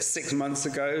was it 6 months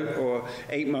ago or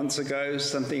 8 months ago,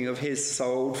 something of his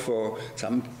sold for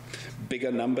some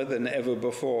bigger number than ever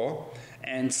before.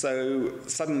 And so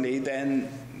suddenly then,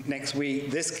 next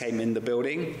week, this came in the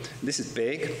building. This is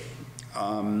big.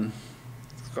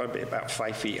 It's got to be about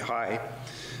 5 feet high.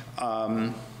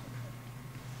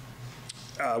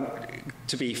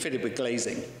 To be fitted with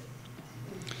glazing,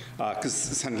 because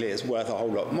suddenly it's worth a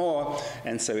whole lot more,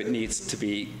 and so it needs to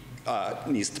be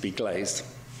glazed,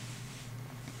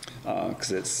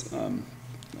 because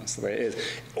that's the way it is.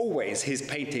 Always, his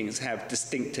paintings have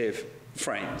distinctive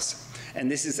frames, and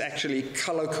this is actually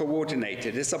color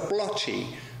coordinated. It's a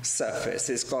blotchy surface.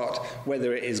 It's got,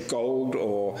 whether it is gold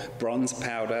or bronze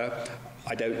powder,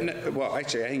 I don't know. Well,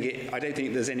 actually, I don't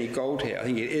think there's any gold here. I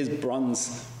think it is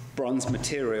bronze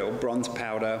material, bronze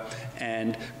powder,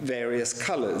 and various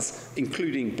colors,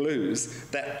 including blues,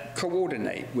 that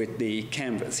coordinate with the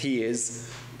canvas. He is,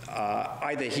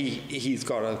 either he's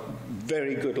got a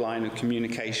very good line of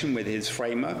communication with his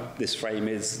framer. This frame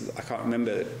is, I can't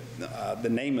remember the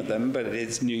name of them, but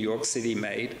it's New York City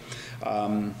made.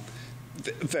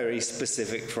 Very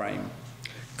specific frame.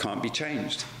 Can't be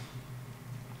changed.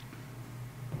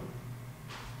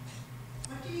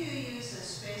 What do you use as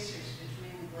spacers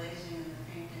between the glazing and the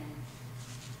painting?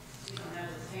 You don't have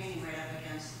the painting right up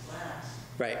against the glass.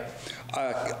 Right.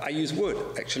 I use wood,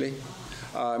 actually.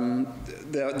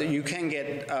 You can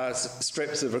get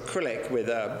strips of acrylic with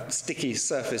a sticky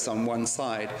surface on one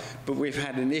side, but we've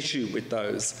had an issue with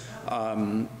those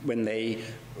when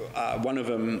one of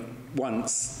them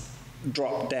once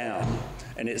dropped down,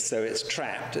 and so it's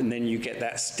trapped, and then you get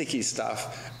that sticky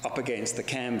stuff up against the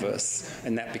canvas,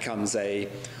 and that becomes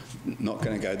not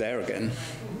going to go there again.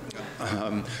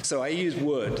 So I use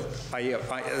wood.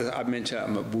 I mentioned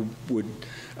I'm a wood.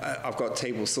 I've got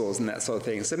table saws and that sort of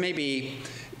thing. So maybe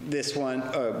this one,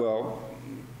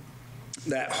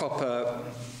 that Hopper,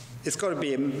 it's got to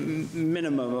be a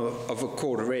minimum of a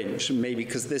 1/4 inch, maybe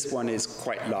because this one is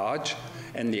quite large,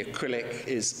 and the acrylic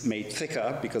is made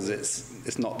thicker because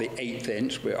it's not the 1/8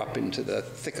 inch. We're up into the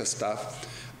thicker stuff.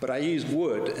 But I use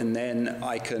wood, and then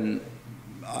I can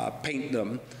paint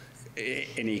them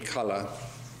any color.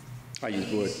 I use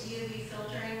wood. UV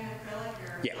filtering acrylic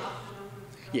or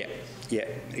yeah. Yeah,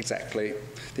 exactly.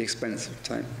 The expensive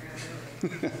type.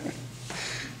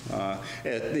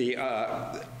 The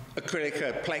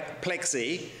acrylic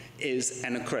plexi is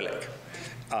an acrylic.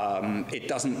 It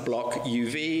doesn't block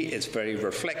UV, it's very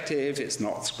reflective, it's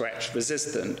not scratch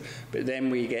resistant. But then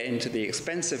we get into the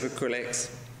expensive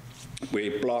acrylics, we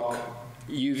block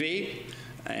UV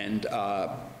and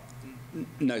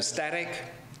no static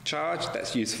charge.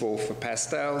 That's useful for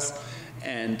pastels.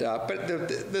 But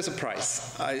there's a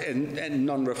price, and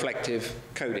non-reflective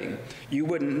coating. You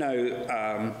wouldn't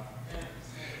know.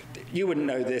 You wouldn't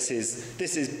know this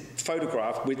is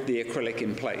photographed with the acrylic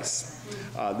in place.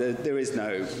 There is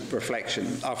no reflection.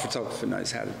 Our photographer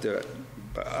knows how to do it,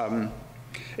 but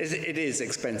it is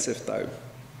expensive though.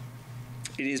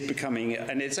 It is becoming,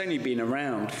 and it's only been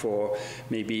around for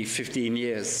maybe 15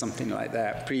 years, something like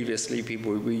that. Previously,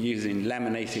 people were using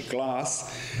laminated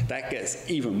glass. That gets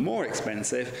even more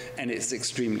expensive, and it's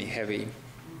extremely heavy.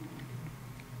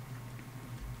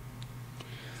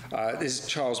 This is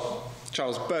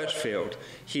Charles Birchfield.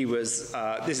 He was,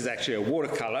 this is actually a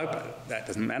watercolor, but that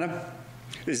doesn't matter.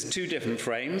 There's 2 different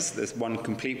frames. There's one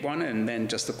complete one, and then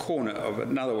just a corner of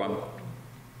another one.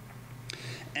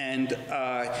 And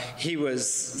he was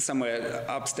somewhere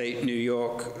upstate New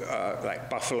York, like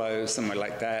Buffalo, somewhere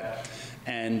like that.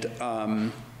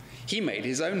 And he made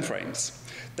his own frames.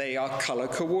 They are color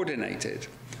coordinated.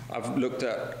 I've looked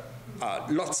at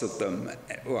lots of them,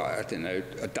 well, I don't know,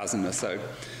 a dozen or so.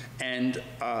 And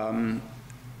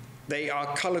they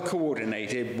are color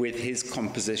coordinated with his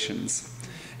compositions.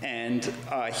 And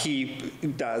he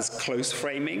does close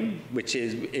framing, which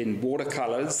is in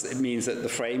watercolors. It means that the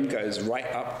frame goes right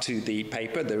up to the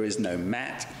paper. There is no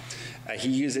mat. He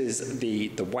uses the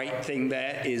white thing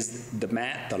there is the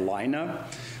mat, the liner,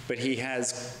 but he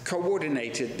has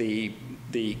coordinated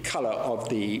the color of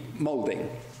the molding.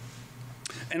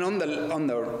 And on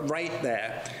the right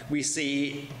there, we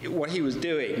see what he was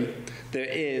doing. There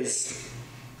is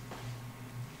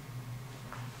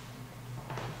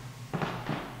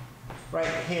right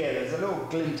here, there's a little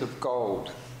glint of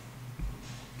gold.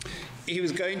 He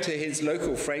was going to his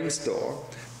local frame store,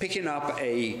 picking up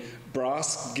a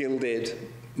brass gilded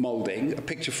molding, a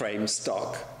picture frame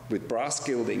stock with brass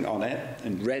gilding on it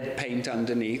and red paint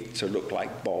underneath to look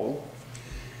like bowl.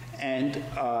 And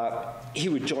he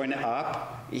would join it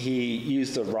up. He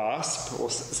used a rasp or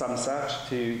some such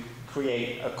to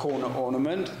create a corner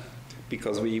ornament,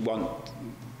 because we want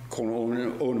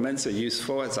corner ornaments are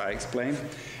useful, as I explained.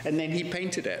 And then he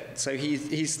painted it. So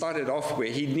he started off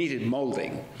with, he needed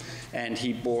molding, and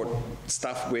he bought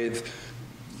stuff with,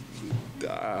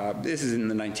 this is in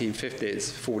the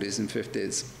 1950s, 40s and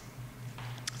 50s.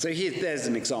 So there's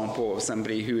an example of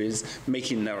somebody who is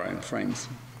making their own frames.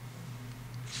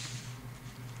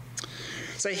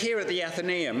 So here at the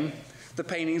Athenaeum, the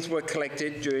paintings were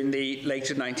collected during the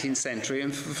later 19th century,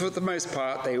 and for the most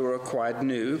part they were acquired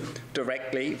new,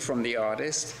 directly from the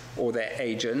artist or their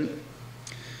agent.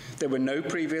 There were no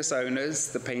previous owners.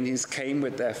 The paintings came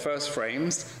with their first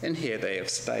frames, and here they have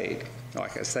stayed.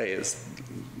 Like I say,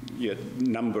 your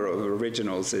number of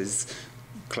originals is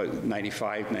close,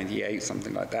 95, 98,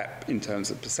 something like that in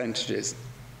terms of percentages.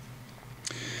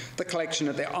 The collection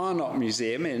at the Arnott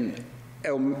Museum in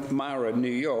Elmira,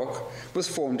 New York, was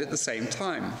formed at the same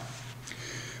time.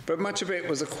 But much of it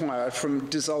was acquired from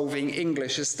dissolving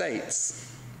English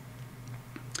estates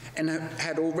and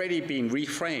had already been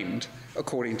reframed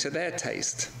according to their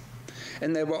taste.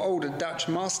 And there were older Dutch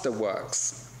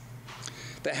masterworks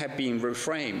that had been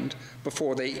reframed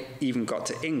before they even got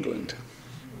to England.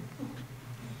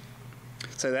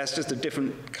 So that's just a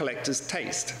different collector's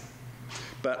taste,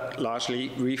 but largely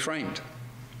reframed.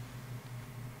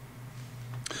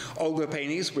 Older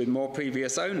paintings with more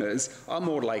previous owners are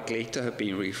more likely to have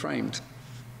been reframed.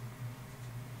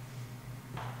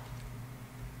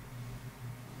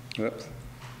 Whoops.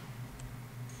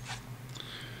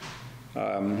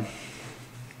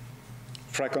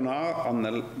 Fragonard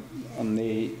on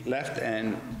the left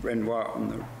and Renoir on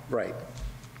the right.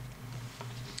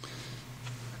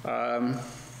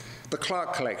 The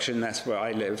Clark collection, that's where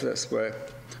I live, that's where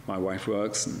my wife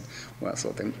works and all that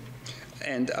sort of thing.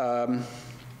 And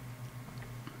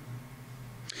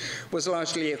was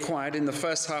largely acquired in the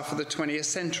first half of the 20th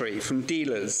century from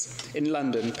dealers in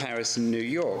London, Paris, and New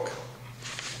York.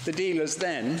 The dealers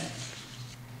then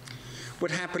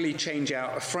would happily change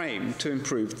out a frame to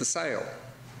improve the sale.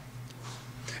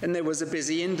 And there was a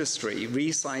busy industry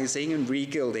resizing and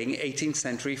regilding 18th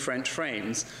century French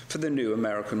frames for the new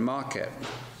American market.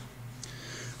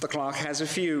 The Clark has a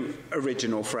few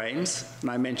original frames,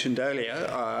 and I mentioned earlier,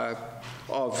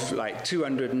 of like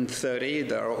 230,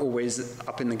 that are always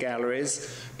up in the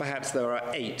galleries. Perhaps there are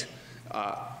 8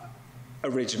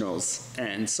 originals,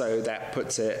 and so that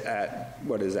puts it at,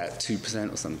 what is that,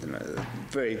 2% or something like that.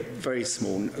 Very, very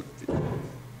small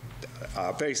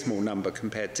number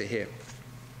compared to here.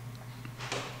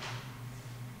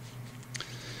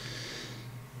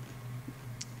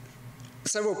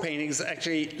 Several paintings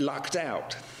actually lucked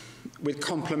out with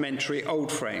complementary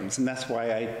old frames, and that's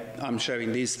why I'm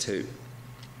showing these two.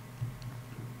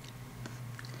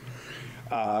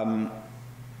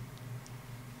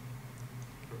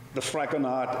 The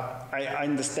Fragonard, I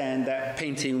understand that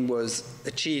painting was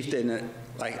achieved in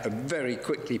a very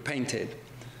quickly painted,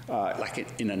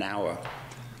 in an hour.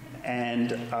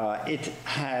 And it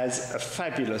has a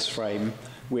fabulous frame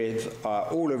with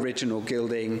all original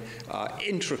gilding,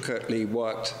 intricately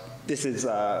worked. This is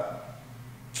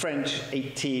French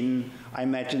I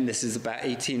imagine this is about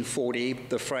 1840,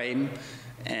 the frame,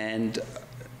 and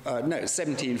no,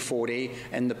 1740,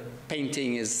 and the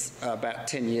painting is about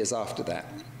 10 years after that.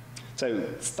 So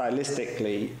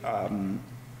stylistically,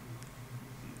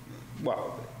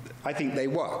 well, I think they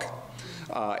work.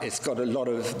 It's got a lot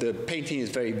of, the painting is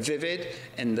very vivid,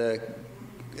 and the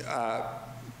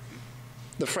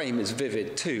frame is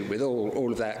vivid too, with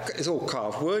all of that. It's all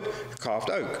carved wood, carved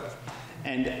oak,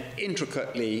 and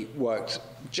intricately worked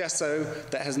gesso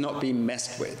that has not been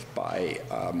messed with by,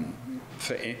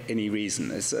 for any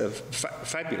reason. It's a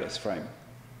fabulous frame.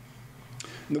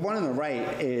 And the one on the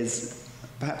right is,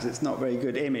 perhaps it's not a very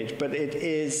good image, but it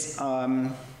is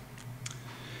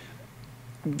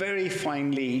very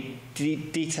finely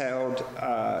detailed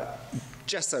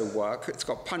gesso work. It's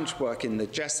got punch work in the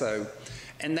gesso,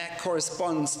 and that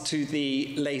corresponds to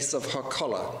the lace of her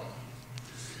collar.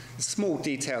 small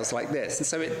details like this. And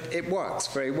so it works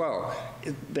very well.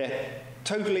 They're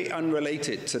totally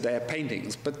unrelated to their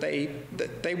paintings, but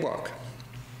they work.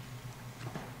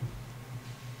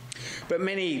 But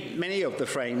many of the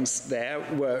frames there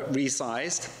were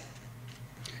resized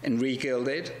and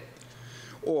regilded,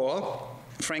 or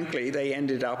frankly, they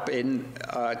ended up in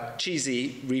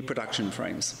cheesy reproduction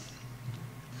frames.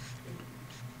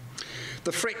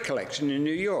 The Frick collection in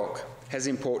New York has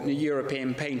important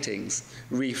European paintings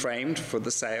reframed for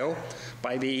the sale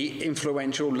by the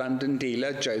influential London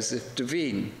dealer Joseph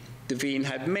Devine. Devine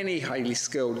had many highly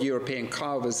skilled European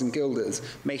carvers and gilders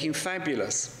making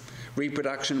fabulous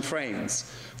reproduction frames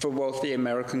for wealthy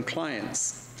American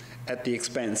clients at the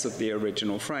expense of the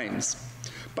original frames.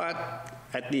 But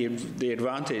at the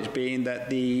advantage being that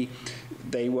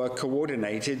they were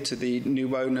coordinated to the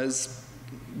new owner's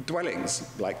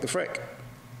dwellings, like the Frick.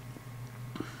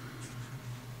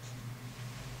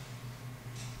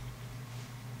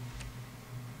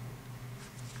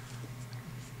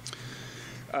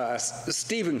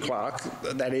 Stephen Clark,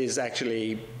 that is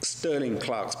actually Sterling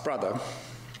Clark's brother,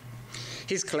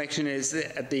 his collection is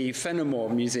at the Fenimore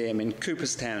Museum in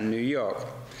Cooperstown, New York,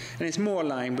 and it's more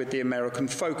aligned with the American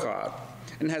folk art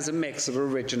and has a mix of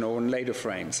original and later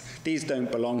frames. These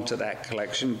don't belong to that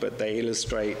collection, but they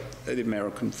illustrate the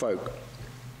American folk.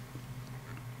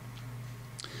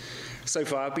 So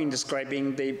far, I've been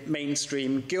describing the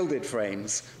mainstream gilded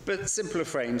frames, but simpler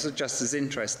frames are just as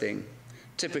interesting.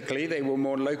 Typically, they were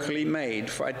more locally made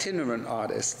for itinerant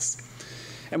artists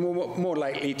and were more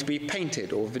likely to be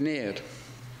painted or veneered.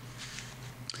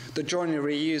 The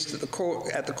joinery used at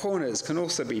the corners can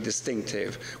also be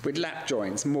distinctive, with lap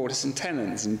joints, mortise and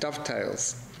tenons, and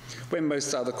dovetails, when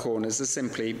most other corners are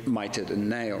simply mitered and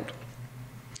nailed.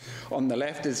 On the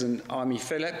left is an Army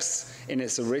Phillips in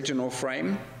its original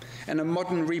frame, and a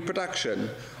modern reproduction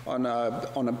on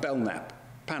a Belknap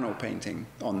panel painting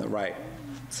on the right.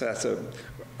 So that's a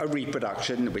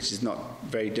reproduction, which is not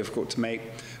very difficult to make,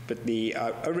 but the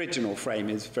original frame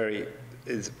is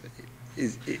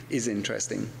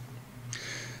interesting.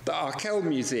 The Arkell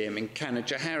Museum in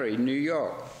Canajoharie, New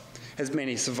York, has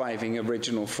many surviving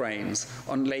original frames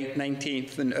on late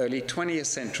 19th and early 20th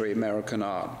century American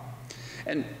art,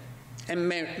 and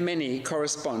many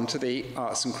correspond to the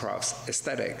arts and crafts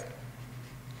aesthetic.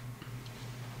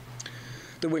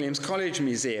 The Williams College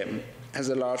Museum has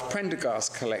a large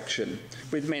Prendergast collection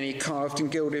with many carved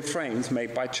and gilded frames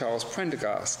made by Charles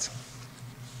Prendergast.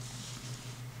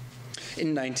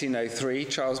 In 1903,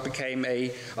 Charles became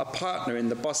a partner in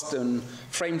the Boston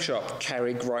frame shop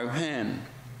Carrig Rohan,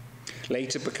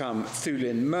 later become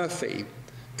Thulin Murphy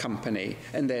Company,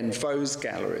 and then Vose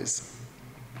Galleries.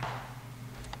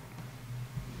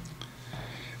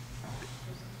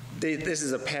 This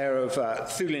is a pair of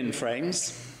Thulin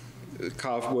frames,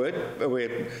 carved wood.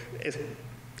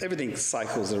 Everything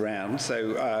cycles around,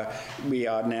 so we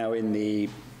are now in the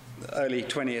early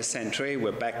 20th century.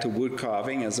 We're back to wood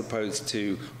carving as opposed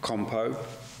to compo.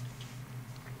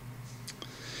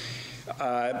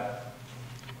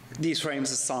 These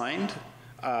frames are signed.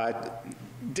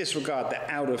 Disregard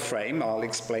the outer frame. I'll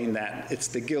explain that. It's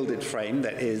the gilded frame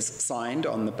that is signed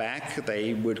on the back.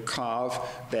 They would carve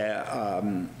their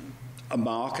a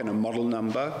mark and a model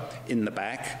number in the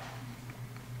back,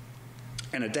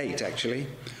 and a date, actually,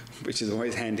 which is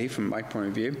always handy from my point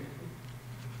of view.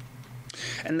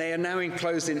 And they are now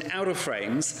enclosed in outer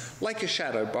frames, like a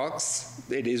shadow box.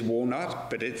 It is walnut,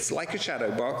 but it's like a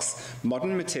shadow box,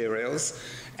 modern materials.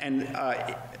 And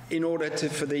in order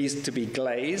for these to be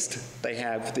glazed, they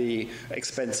have the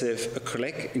expensive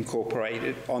acrylic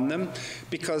incorporated on them,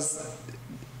 because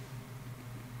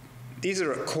these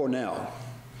are at Cornell.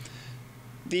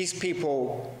 These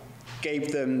people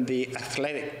gave them the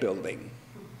athletic building,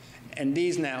 and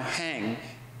these now hang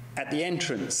at the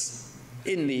entrance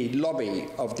in the lobby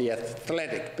of the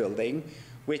athletic building,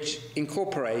 which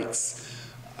incorporates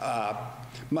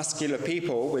muscular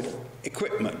people with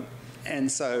equipment.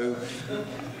 And so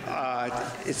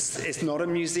it's not a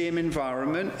museum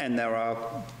environment, and there are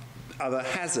other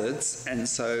hazards. And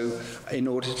so in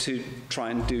order to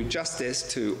try and do justice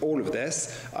to all of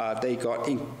this, they got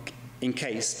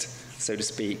encased, so to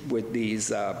speak, with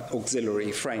these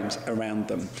auxiliary frames around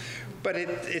them. But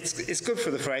it's good for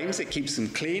the frames. It keeps them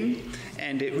clean,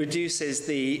 and it reduces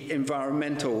the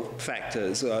environmental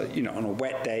factors. You know, on a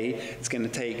wet day, it's going to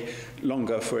take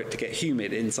longer for it to get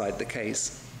humid inside the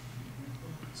case.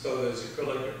 So there's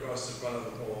acrylic across the front of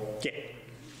the bowl? Yeah.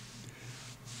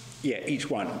 Yeah, each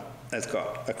one has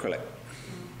got acrylic.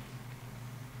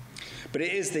 But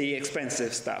it is the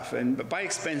expensive stuff, and by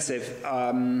expensive,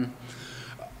 the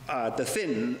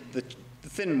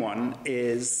thin one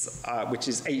is, which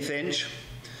is 1/8 inch,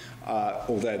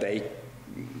 although they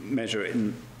measure it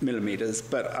in millimeters,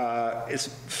 but it's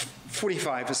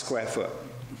 45 a square foot.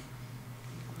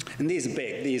 And these are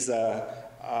big. These are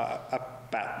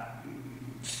about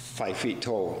 5 feet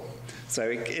tall. So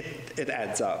it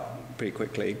adds up pretty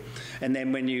quickly. And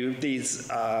then when you,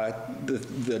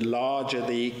 the larger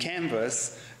the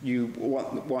canvas, you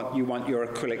want your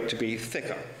acrylic to be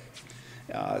thicker.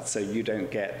 So you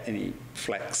don't get any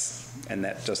flex, and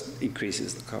that just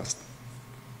increases the cost.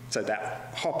 So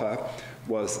that hopper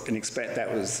was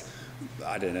that was,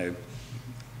 I don't know,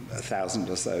 1,000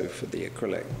 or so for the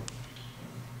acrylic,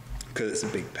 because it's a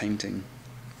big painting.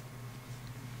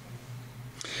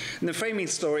 And the framing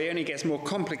story only gets more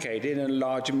complicated in a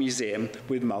larger museum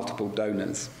with multiple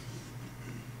donors.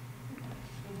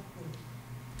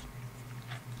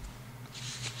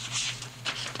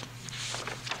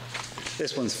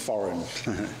 This one's foreign,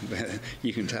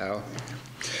 you can tell.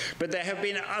 But there have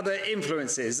been other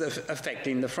influences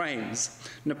affecting the frames.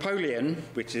 Napoleon,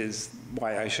 which is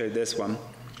why I showed this one,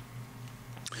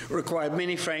 required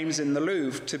many frames in the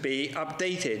Louvre to be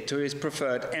updated to his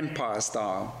preferred Empire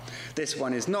style. This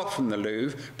one is not from the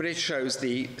Louvre, but it shows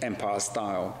the Empire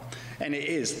style. And it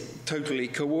is totally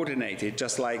coordinated,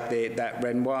 just like that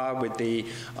Renoir with the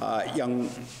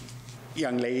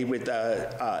young lady with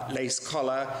the lace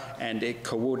collar, and it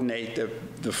coordinated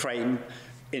the frame,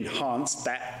 enhanced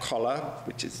that collar,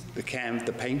 which is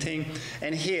the painting.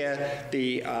 And here,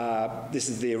 this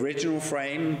is the original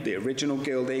frame, the original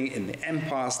gilding in the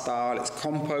Empire style. It's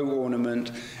compo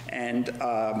ornament, and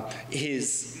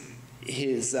his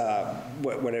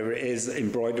whatever it is,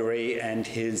 embroidery, and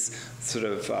his sort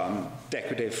of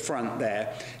decorative front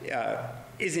there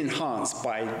is enhanced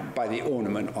by the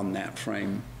ornament on that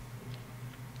frame.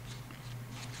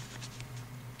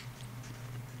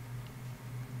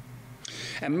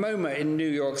 And MoMA in New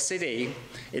York City,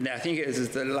 I think it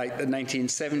was like the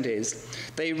 1970s,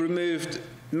 they removed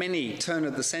many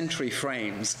turn-of-the-century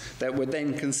frames that were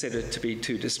then considered to be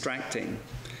too distracting.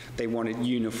 They wanted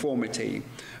uniformity,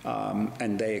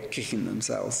 and they're kicking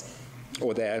themselves,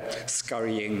 or they're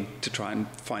scurrying to try and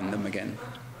find them again.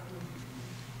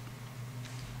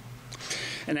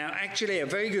 And now, actually, a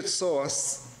very good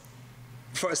source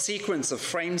for a sequence of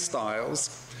frame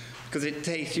styles, because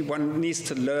one needs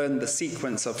to learn the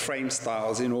sequence of frame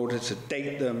styles in order to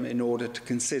date them, in order to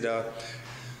consider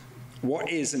what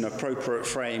is an appropriate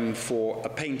frame for a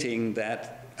painting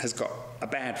that has got a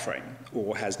bad frame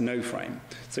or has no frame.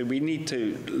 So we need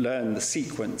to learn the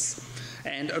sequence.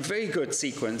 And a very good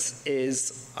sequence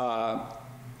is the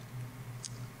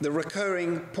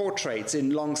recurring portraits in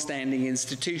long-standing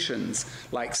institutions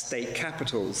like state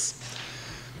capitals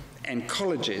and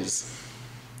colleges.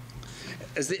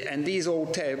 And these all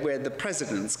tell where the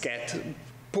presidents get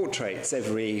portraits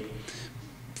every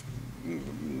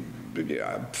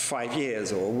 5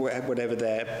 years or whatever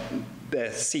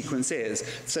their sequence is.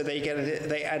 So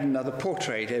they add another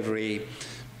portrait every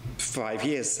 5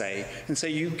 years, say. And so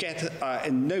you get,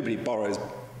 and nobody borrows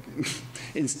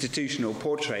institutional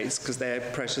portraits because they're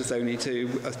precious only to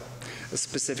a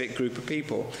specific group of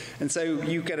people. And so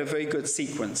you get a very good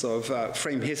sequence of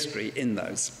frame history in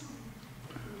those.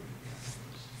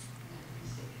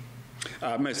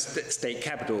 Most state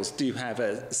capitals do have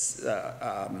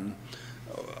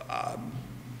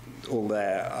all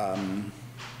their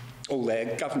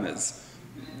governors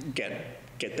get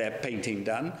their painting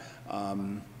done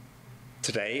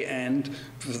today and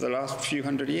for the last few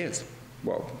hundred years.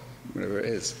 Well, whatever it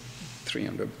is,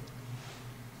 300.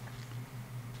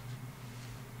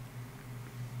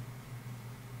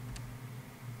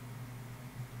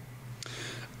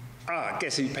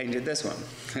 Guess who painted this one?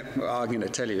 Well, I'm going to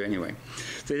tell you anyway.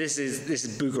 So this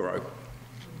is Bouguereau,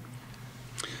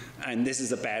 and this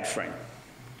is a bad frame.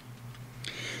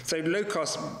 So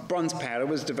low-cost bronze powder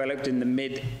was developed in the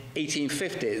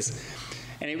mid-1850s,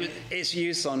 and its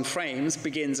use on frames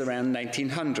begins around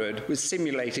 1900 with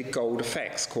simulated gold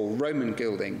effects called Roman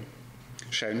gilding,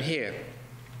 shown here.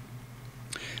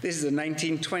 This is a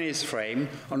 1920s frame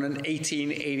on an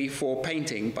 1884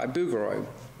 painting by Bouguereau.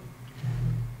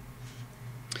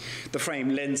 The frame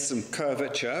lends some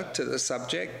curvature to the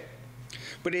subject,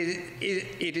 but it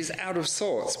is out of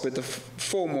sorts with the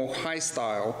formal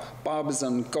high-style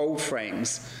Barbizon gold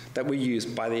frames that were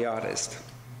used by the artist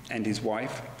and his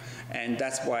wife. And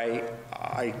that's why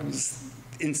I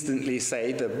instantly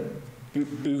say the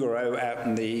Bouguereau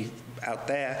out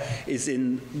there is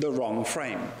in the wrong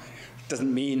frame.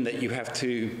 Doesn't mean that you have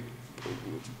to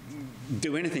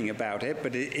do anything about it,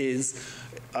 but it is,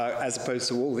 as opposed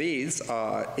to all these,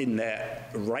 are in their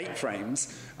right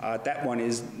frames, That one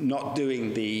is not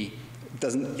doing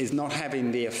is not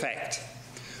having the effect.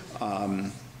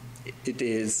 It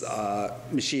is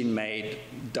machine-made,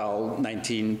 dull,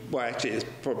 well, actually it's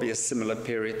probably a similar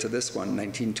period to this one,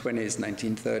 1920s,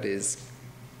 1930s.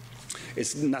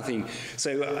 It's nothing.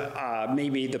 So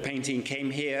maybe the painting came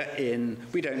here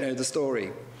we don't know the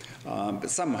story, but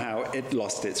somehow it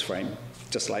lost its frame,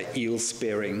 just like eel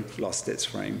spearing lost its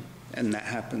frame, and that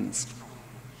happens.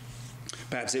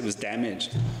 Perhaps it was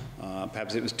damaged,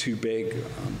 perhaps it was too big,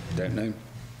 don't know.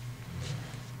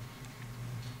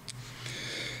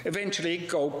 Eventually,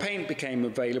 gold paint became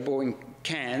available in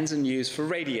cans and used for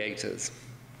radiators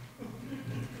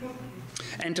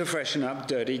and to freshen up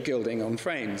dirty gilding on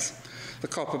frames. The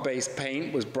copper-based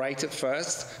paint was bright at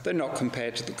first, though not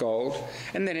compared to the gold,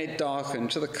 and then it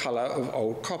darkened to the color of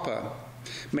old copper.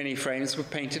 Many frames were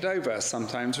painted over,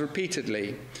 sometimes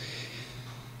repeatedly,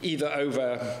 either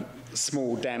over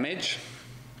small damage,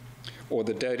 or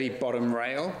the dirty bottom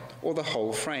rail, or the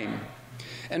whole frame.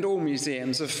 And all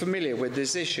museums are familiar with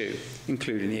this issue,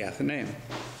 including the Athenaeum.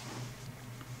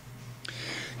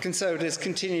 Conservators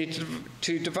continue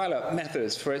to develop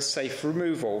methods for its safe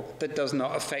removal that does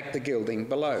not affect the gilding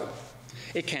below.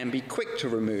 It can be quick to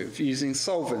remove using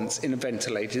solvents in a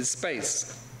ventilated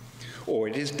space, or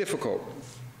it is difficult.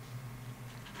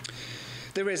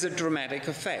 There is a dramatic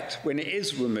effect when it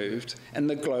is removed and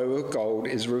the glow of gold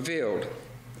is revealed.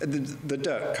 The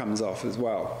dirt comes off as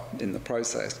well in the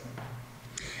process.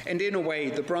 And in a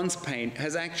way, the bronze paint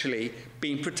has actually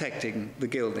been protecting the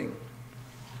gilding.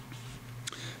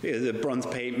 The bronze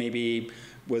paint maybe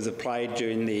was applied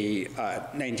during the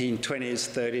 1920s,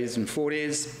 30s, and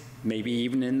 40s, maybe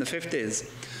even in the 50s.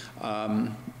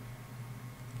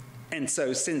 And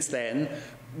so since then,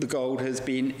 the gold has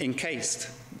been encased.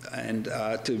 And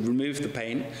to remove the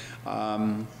paint,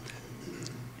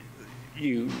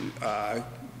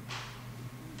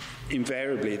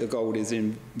 invariably the gold is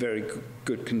in very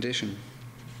good condition.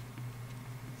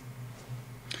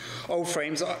 Old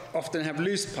frames often have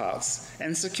loose parts,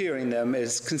 and securing them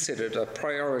is considered a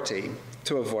priority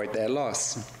to avoid their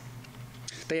loss.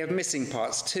 They have missing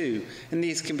parts too, and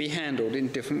these can be handled in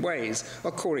different ways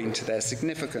according to their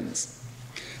significance.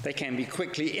 They can be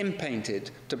quickly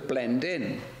inpainted to blend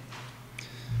in,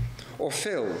 or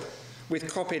filled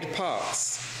with copied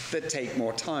parts that take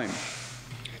more time.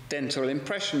 Dental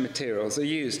impression materials are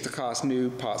used to cast new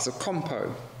parts of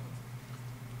compo.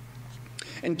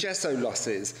 And gesso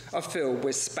losses are filled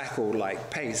with spackle-like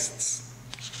pastes.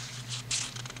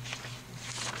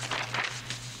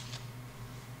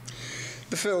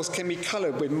 The fills can be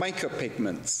coloured with mica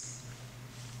pigments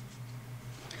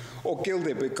or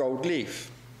gilded with gold leaf.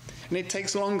 And it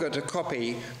takes longer to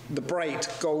copy the bright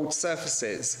gold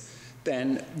surfaces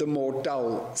than the more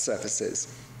dull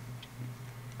surfaces.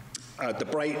 The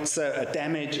bright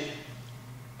damage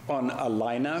on a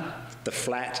liner, the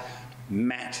flat,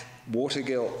 matte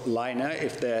watergill liner,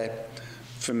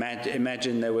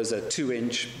 imagine there was a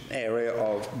 2-inch area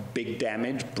of big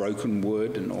damage, broken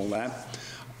wood and all that.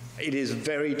 It is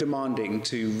very demanding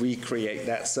to recreate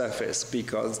that surface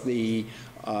because the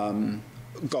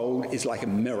gold is like a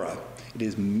mirror. It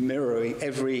is mirroring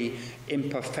every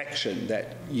imperfection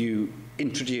that you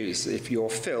introduce. If your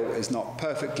fill is not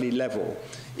perfectly level,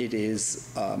 it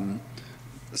is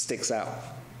sticks out.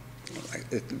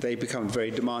 They become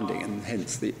very demanding, and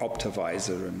hence the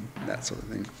optivisor and that sort of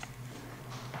thing.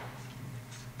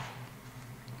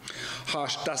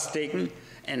 Harsh dusting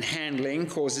and handling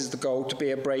causes the gold to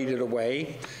be abraded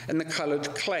away and the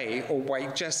coloured clay or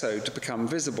white gesso to become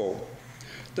visible.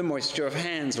 The moisture of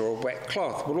hands or a wet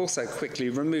cloth will also quickly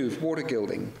remove water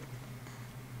gilding.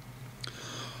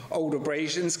 Old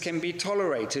abrasions can be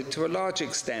tolerated to a large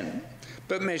extent,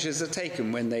 but measures are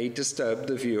taken when they disturb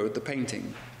the view of the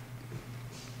painting.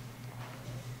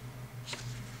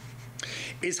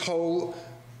 Is whole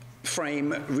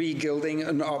frame regilding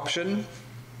an option?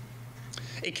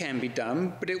 It can be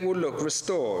done, but it will look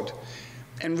restored,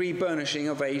 and reburnishing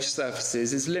of aged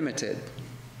surfaces is limited.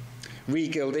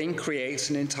 Regilding creates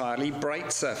an entirely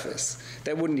bright surface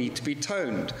that would need to be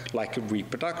toned, like a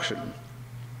reproduction.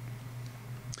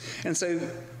 And so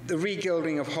the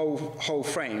regilding of whole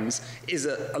frames is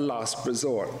a last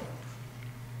resort.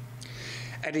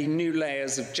 Adding new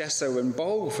layers of gesso and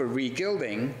bowl for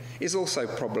regilding is also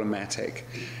problematic,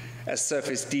 as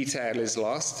surface detail is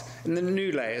lost and the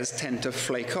new layers tend to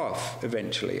flake off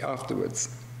eventually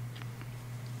afterwards.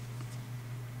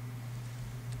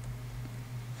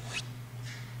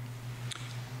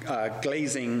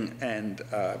 Glazing and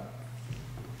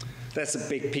that's a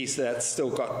big piece that's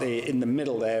still got in the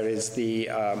middle there is the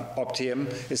Optium.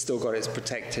 It's still got its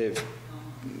protective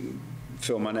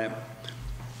film on it.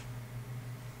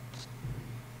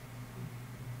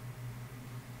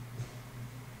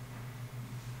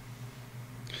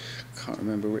 Can't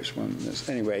remember which one it is.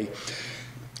 Anyway,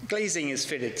 glazing is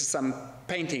fitted to some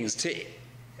paintings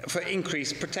for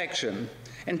increased protection.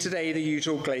 And today the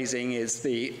usual glazing is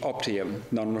the Optium,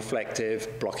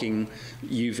 non-reflective, blocking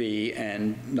UV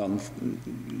and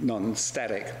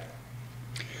non-static.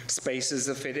 Spacers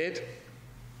are fitted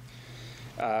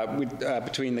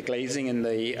between the glazing and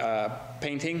the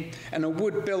painting, and a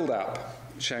wood build-up,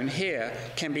 shown here,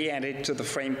 can be added to the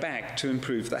frame back to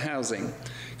improve the housing.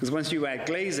 Because once you add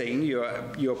glazing,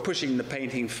 you're pushing the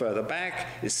painting further back,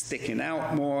 it's sticking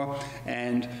out more,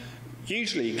 and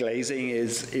usually glazing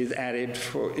is added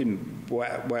in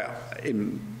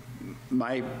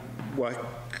my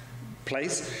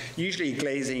workplace. Usually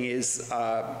glazing is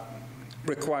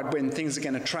required when things are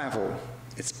going to travel.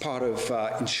 It's part of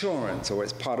insurance, or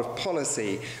it's part of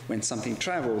policy. When something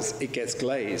travels, it gets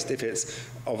glazed if it's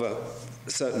of a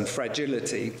certain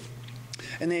fragility.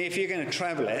 And then if you're going to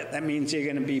travel it, that means you're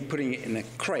going to be putting it in a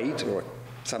crate or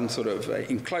some sort of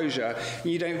enclosure.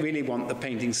 You don't really want the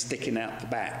painting sticking out the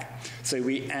back. So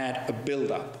we add a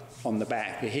build-up on the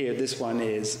back. Here, this one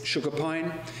is sugar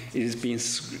pine. It is being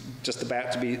just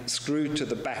about to be screwed to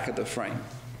the back of the frame.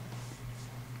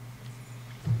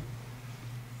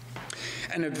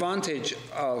 An advantage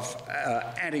of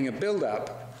adding a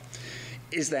build-up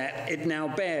is that it now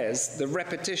bears the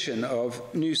repetition of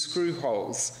new screw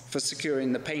holes for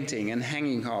securing the painting and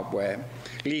hanging hardware,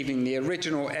 leaving the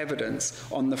original evidence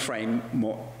on the frame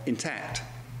more intact.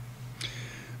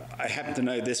 I happen to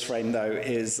know this frame, though,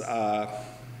 is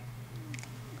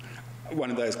one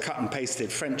of those cut and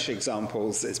pasted French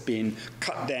examples. It's been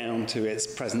cut down to its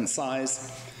present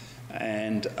size,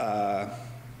 and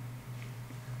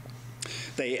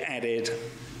they added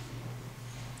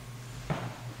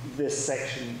this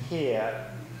section here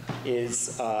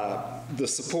is the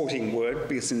supporting wood,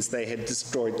 because since they had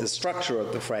destroyed the structure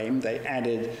of the frame, they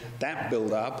added that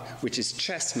build-up, which is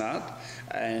chestnut,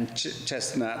 and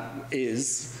chestnut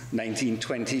is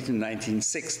 1920 to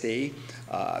 1960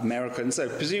 American. So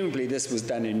presumably this was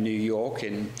done in New York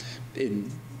in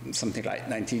something like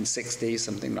 1960,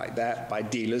 something like that, by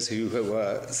dealers who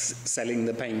were selling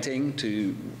the painting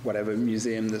to whatever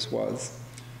museum this was.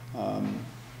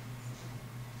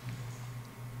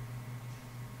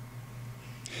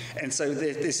 And so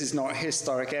this is not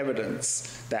historic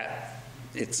evidence that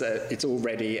it's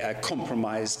already a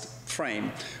compromised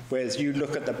frame. Whereas you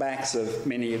look at the backs of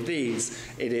many of these,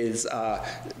 it is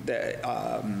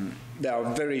there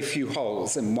are very few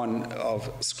holes, and one of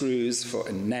screws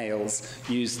and nails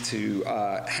used to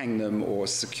hang them or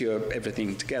secure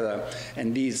everything together.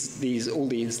 And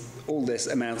all this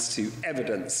amounts to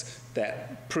evidence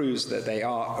that proves that they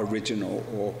are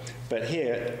original. But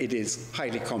here it is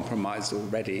highly compromised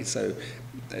already, so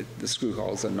the screw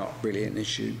holes are not really an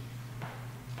issue.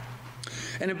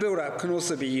 And a build-up can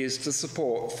also be used to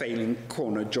support failing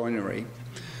corner joinery.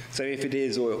 So if it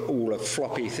is all a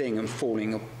floppy thing and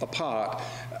falling apart,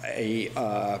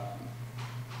 an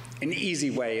easy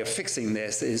way of fixing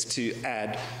this is to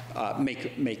add,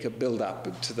 make a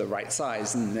build-up to the right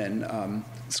size and then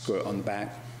screw it on the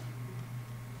back.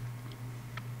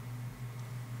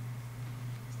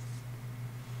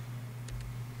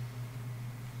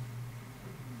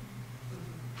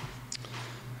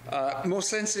 More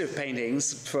sensitive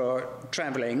paintings for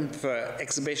traveling, for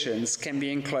exhibitions, can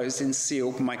be enclosed in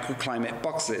sealed microclimate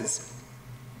boxes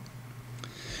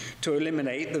to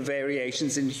eliminate the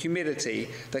variations in humidity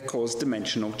that cause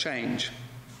dimensional change.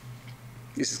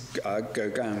 This is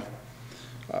Gauguin,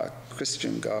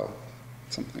 Christian Gauguin,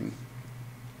 something.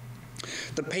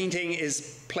 The painting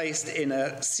is placed in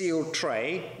a sealed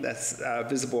tray that's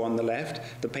visible on the left.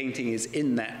 The painting is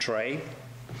in that tray.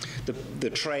 The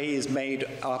tray is made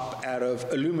up out of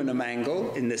aluminum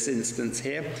angle, in this instance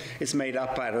here. It's made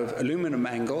up out of aluminum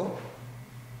angle,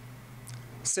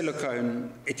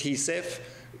 silicone adhesive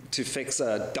to fix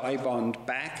a dye bond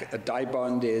back. A dye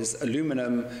bond is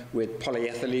aluminum with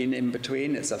polyethylene in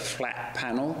between. It's a flat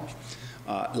panel,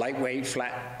 lightweight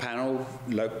flat panel,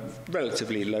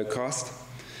 relatively low cost.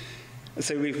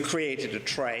 So we've created a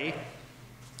tray.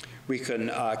 We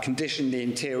can condition the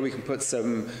interior. We can put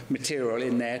some material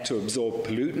in there to absorb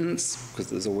pollutants, because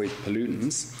there's always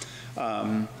pollutants.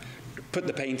 Put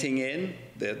the painting in.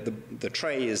 The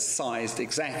tray is sized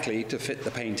exactly to fit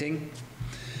the painting.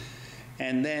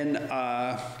 And then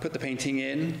put the painting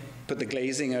in, put the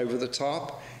glazing over the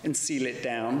top, and seal it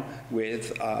down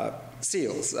with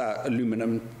seals,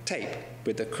 aluminum tape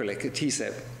with acrylic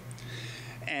adhesive.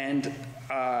 And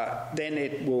then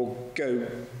it will go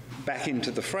back into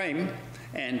the frame,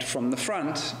 and from the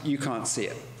front, you can't see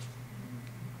it.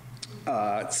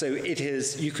 So it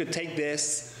is, you could take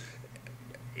this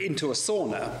into a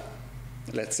sauna,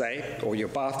 let's say, or your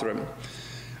bathroom,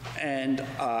 and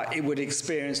it would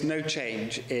experience no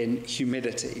change in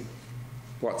humidity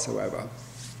whatsoever.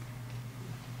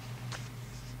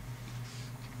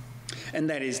 And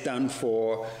that is done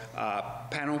for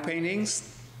panel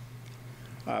paintings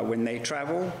when they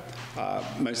travel,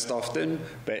 most often.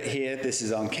 But here, this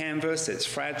is on canvas, it's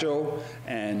fragile,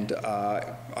 and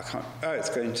it's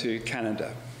going to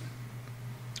Canada,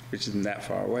 which isn't that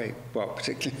far away, well,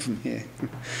 particularly from here.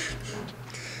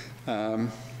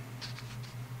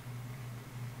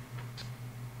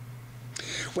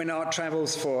 When art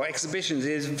travels for exhibitions,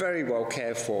 it is very well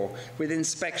cared for, with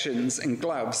inspections and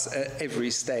gloves at every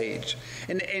stage,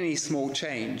 and any small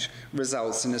change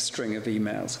results in a string of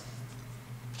emails.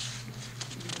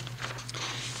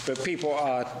 But people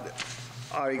are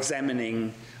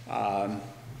examining,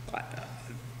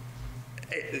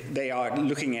 they are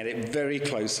looking at it very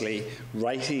closely,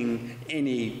 making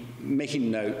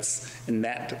notes, and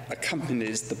that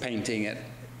accompanies the painting at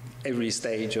every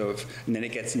stage and then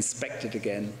it gets inspected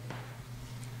again.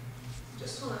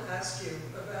 Just want to ask you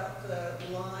about the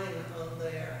line on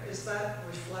there. Is that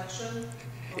reflection?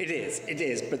 It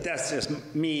is, but that's just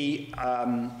me.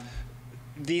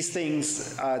 These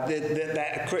things,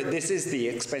 this is the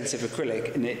expensive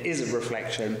acrylic, and it is a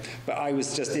reflection, but I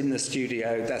was just in the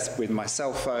studio, that's with my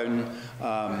cell phone,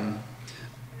 but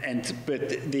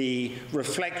the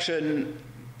reflection,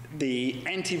 the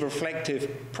anti-reflective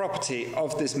property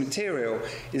of this material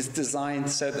is designed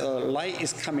so that the light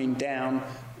is coming down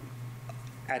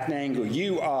at an angle.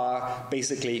 You are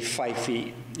basically 5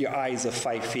 feet, your eyes are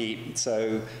 5 feet,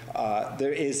 so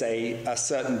there is a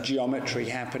certain geometry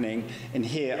happening, and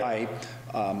here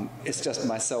it's just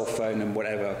my cell phone and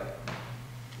whatever.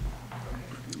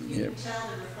 You can tell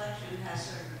the reflection has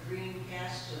sort of a green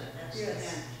cast to it, that's the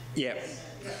hint. Yep.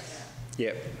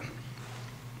 Yep.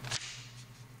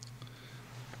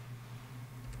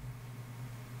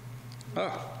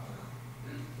 Oh.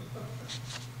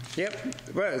 Yep.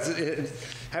 Well, it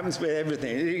happens with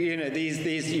everything. You know,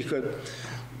 these you could,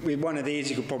 with one of these,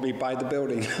 you could probably buy the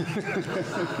building.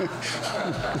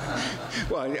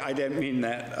 Well, I don't mean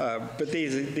that, but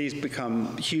these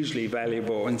become hugely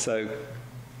valuable, and so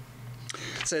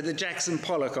the Jackson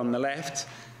Pollock on the left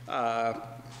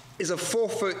is a 4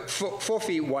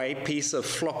 feet wide piece of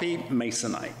floppy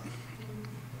masonite.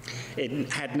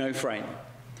 It had no frame.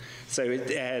 So it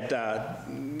had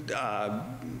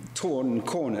torn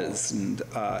corners, and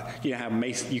you know how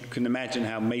you can imagine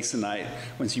how masonite,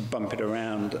 once you bump it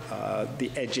around the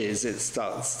edges, it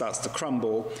starts to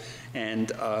crumble,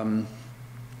 and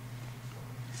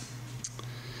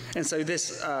so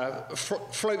this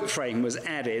float frame was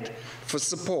added for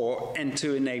support and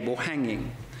to enable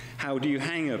hanging. How do you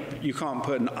hang you can't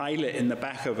put an eyelet in the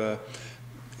back of a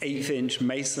 1/8-inch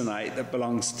masonite that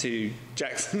belongs to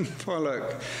Jackson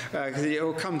Pollock, because it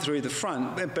will come through the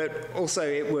front, but also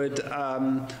it would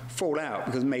fall out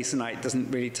because masonite doesn't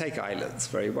really take eyelets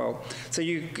very well. So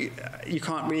you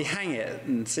can't really hang it,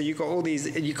 and so you've got all these.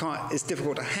 It's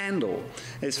difficult to handle.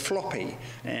 It's floppy,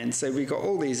 and so we've got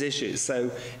all these issues. So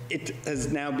it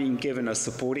has now been given a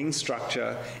supporting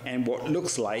structure and what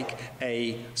looks like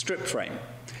a strip frame.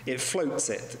 It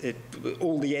floats it.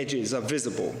 All the edges are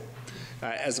visible.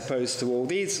 As opposed to all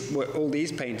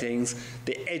these paintings,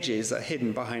 the edges are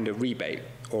hidden behind a rebate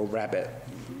or rabbit.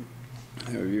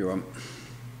 However you want.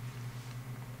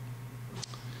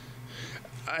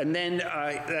 And then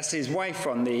that's his wife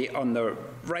on the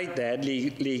right there,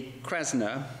 Lee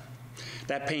Krasner.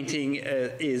 That painting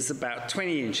is about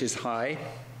 20 inches high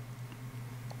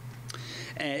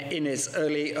in its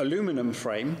early aluminum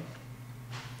frame,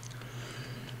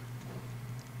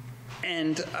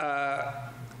 and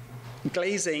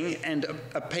glazing and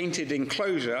a painted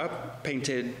enclosure,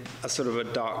 painted a sort of a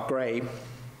dark gray,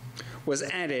 was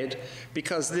added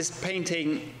because this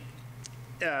painting,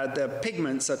 the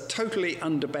pigments are totally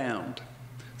underbound.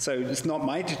 So it's not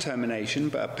my determination,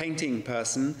 but a painting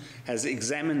person has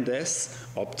examined this,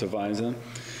 Optivisor,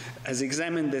 has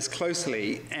examined this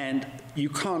closely, and you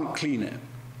can't clean it.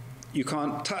 You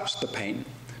can't touch the paint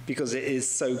because it is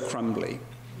so crumbly.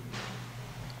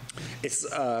 It's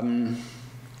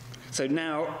So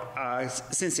now,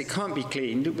 since it can't be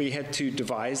cleaned, we had to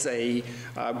devise a,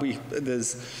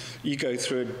 you go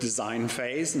through a design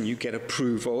phase and you get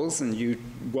approvals and you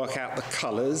work out the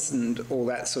colors and all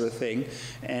that sort of thing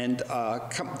and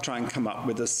try and come up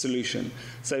with a solution.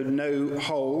 So no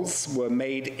holes were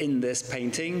made in this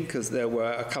painting because there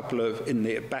were a couple of, in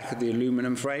the back of the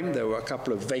aluminum frame, there were a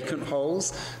couple of vacant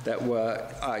holes that were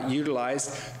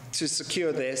utilized to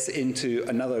secure this into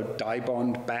another dye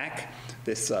bond back,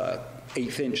 this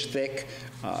 1/8-inch thick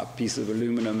piece of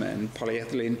aluminum and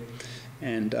polyethylene,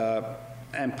 and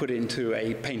put into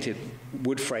a painted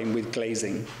wood frame with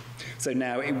glazing. So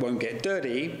now it won't get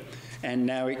dirty, and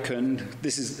now it can,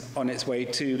 this is on its way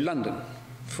to London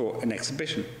for an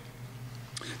exhibition.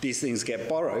 These things get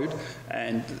borrowed,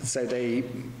 and so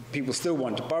people still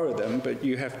want to borrow them, but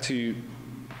you have to,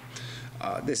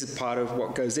 this is part of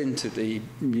what goes into the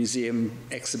museum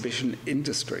exhibition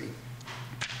industry.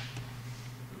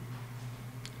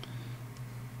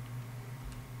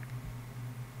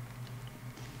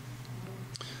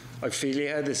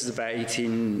 Ophelia, this is about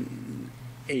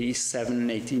 1887,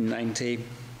 1890.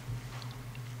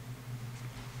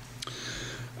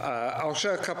 I'll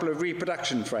show a couple of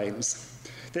reproduction frames.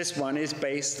 This one is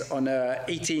based on a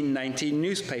 1890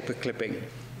 newspaper clipping.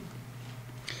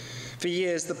 For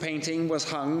years, the painting was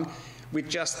hung with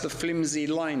just the flimsy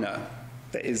liner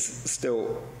that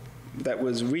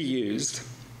was reused.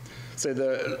 So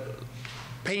the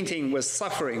painting was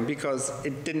suffering because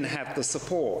it didn't have the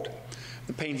support.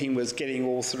 The painting was getting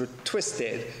all sort of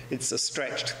twisted. It's a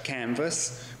stretched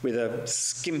canvas with a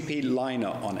skimpy liner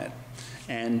on it.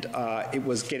 And it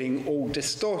was getting all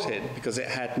distorted because it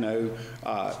had no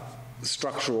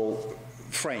structural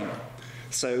frame.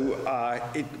 So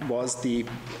it was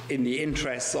in the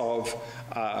interests of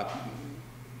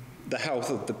the health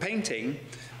of the painting,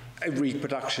 a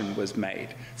reproduction was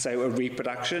made. So a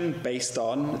reproduction based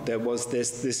on, there was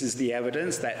this is the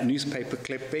evidence, that newspaper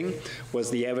clipping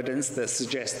was the evidence that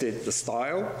suggested the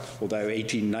style, although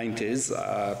 1890s,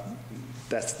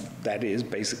 that is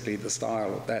basically the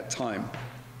style at that time.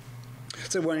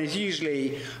 So one is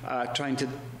usually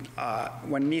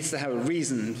one needs to have a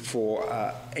reason for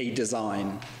a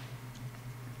design.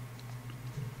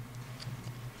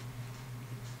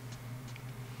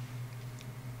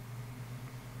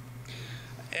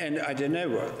 And I don't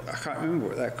know I can't remember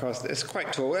what that cost. It's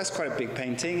quite tall. That's quite a big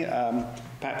painting,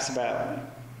 perhaps about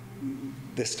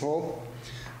this tall.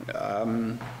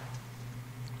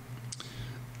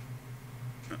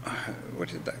 What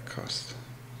did that cost?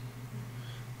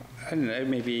 I don't know,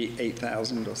 maybe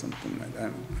 8,000 or something like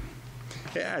that.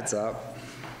 It adds up.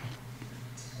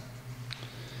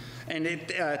 And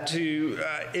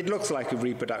it looks like a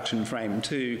reproduction frame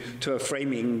to a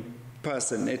framing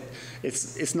person.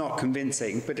 It's not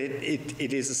convincing, but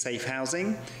it is a safe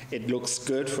housing. It looks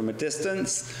good from a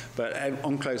distance, but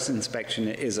on close inspection,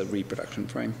 it is a reproduction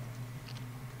frame.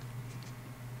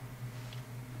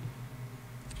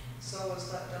 So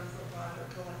is that done for a private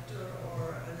collector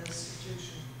or an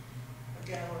institution, a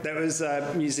gallery? There was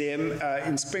a museum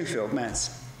in Springfield,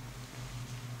 Mass.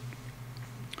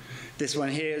 This one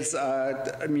here is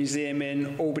a museum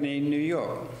in Albany, New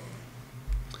York.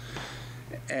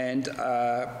 And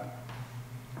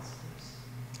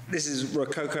this is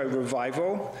Rococo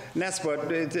Revival, and that's what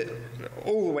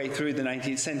all the way through the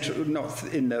 19th century,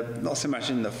 not so much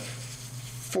in the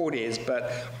 40s,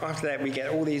 but after that we get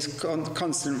all these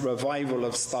constant revival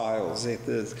of styles.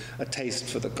 There's a taste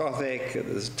for the Gothic,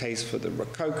 there's a taste for the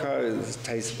Rococo, there's a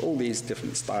taste for all these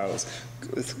different styles.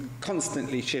 It's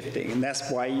constantly shifting, and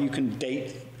that's why you can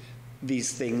date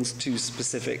these things to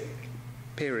specific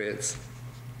periods.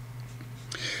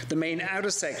 The main outer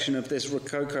section of this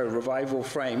Rococo Revival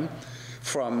frame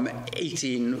from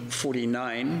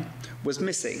 1849 was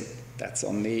missing. That's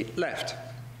on the left.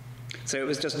 So it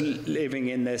was just living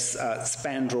in this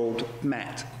spandreled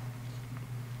mat.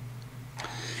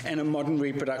 And a modern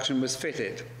reproduction was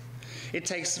fitted. It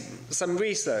takes some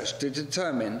research to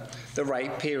determine the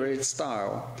right period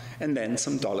style, and then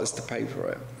some dollars to pay for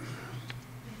it.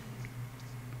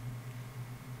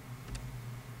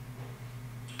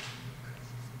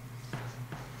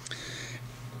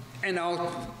 And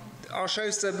I'll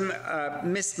show some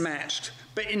mismatched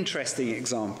but interesting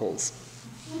examples.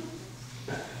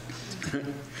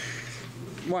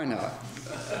 Why not?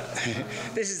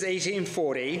 This is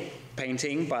 1840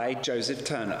 painting by Joseph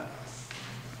Turner.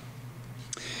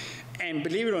 And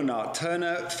believe it or not,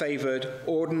 Turner favored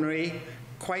ordinary,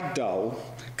 quite dull,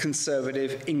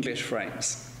 conservative English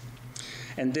frames.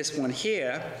 And this one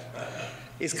here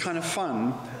is kind of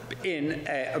fun in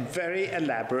a very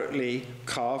elaborately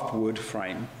carved wood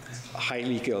frame,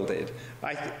 highly gilded.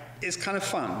 It's kind of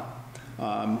fun.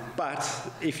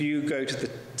 But if you go to the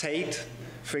Tate,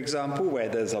 for example, where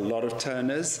there's a lot of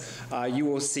Turners, you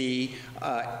will see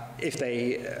if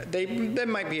there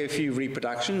might be a few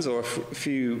reproductions or a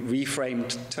few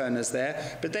reframed Turners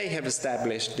there, but they have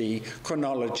established the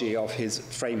chronology of his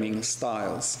framing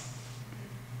styles.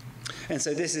 And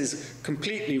so this is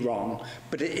completely wrong,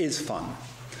 but it is fun.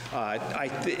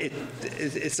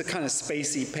 It's a kind of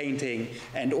spacey painting,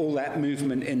 and all that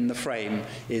movement in the frame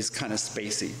is kind of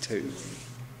spacey too.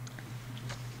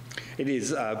 It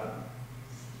is a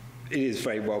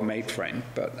very well made frame,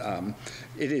 but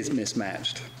it is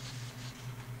mismatched.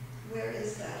 Where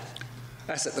is that?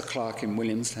 That's at the Clark in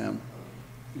Williamstown.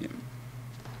 Yeah.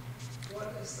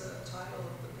 What is the title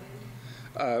of the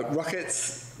painting?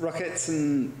 Rockets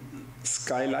and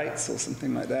Skylights, or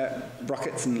something like that.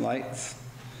 Rockets and Lights.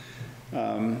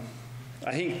 I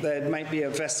think there might be a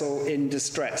vessel in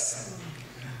distress.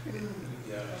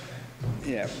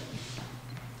 Yeah.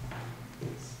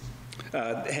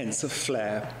 Hence a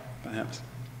flare, perhaps.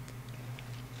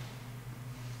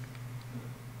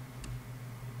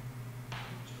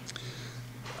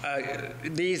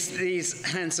 These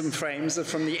handsome frames are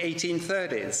from the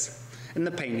 1830s, and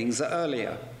the paintings are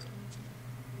earlier.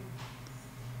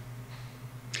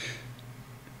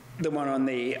 The one on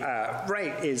the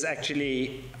right is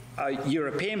actually a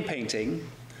European painting.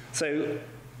 So,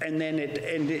 and then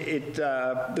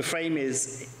the frame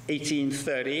is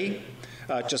 1830,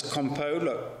 just compo.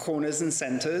 Look, corners and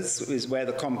centers is where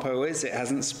the compo is. It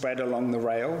hasn't spread along the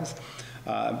rails.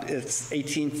 It's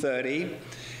 1830.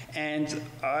 And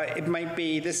it might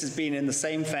be, this has been in the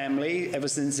same family ever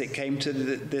since it came to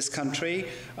this country.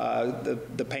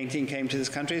 The painting came to this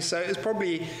country. So it's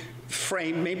probably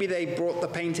framed, maybe they brought the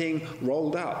painting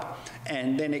rolled up,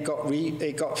 and then it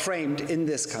got framed in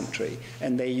this country.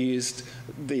 And they used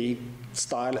the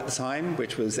style at the time,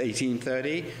 which was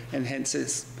 1830, and hence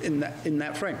it's in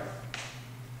that frame.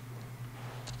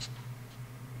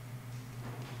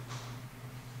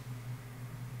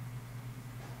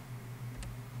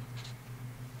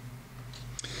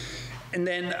 And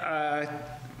then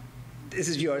this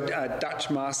is your Dutch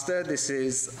master. This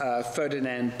is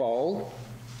Ferdinand Bol.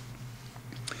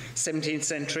 17th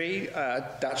century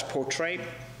Dutch portrait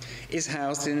is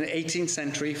housed in an 18th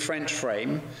century French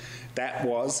frame that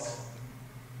was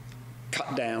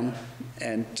cut down,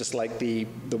 and just like the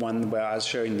one where I was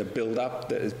showing the build-up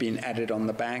that has been added on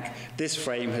the back, this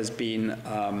frame has been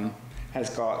has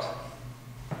got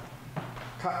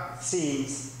cut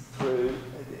seams through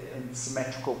in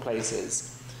symmetrical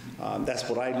places. That's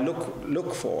what I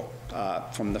look for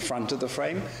from the front of the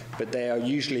frame, but they are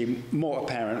usually more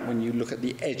apparent when you look at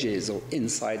the edges or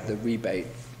inside the rebate.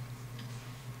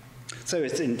 So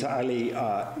it's entirely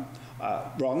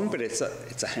wrong, but it's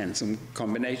a handsome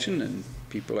combination, and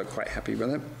people are quite happy with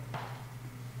it.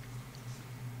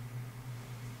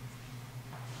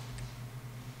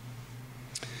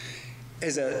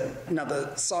 Here's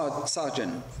another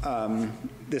sergeant.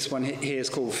 This one here is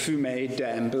called Fumée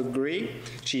d'Ambergris.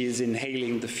 She is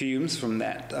inhaling the fumes from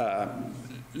that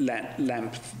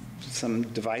lamp, some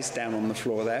device down on the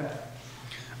floor there.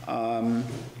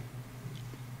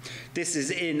 This is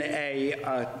in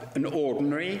an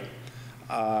ordinary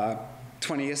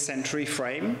 20th century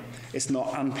frame. It's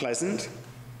not unpleasant,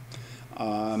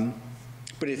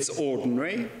 but it's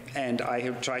ordinary. And I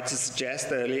have tried to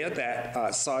suggest earlier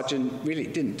that Sargent really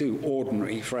didn't do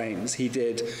ordinary frames. He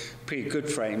did pretty good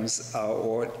frames,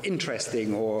 or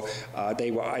interesting, or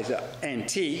they were either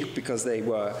antique because they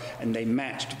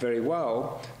matched very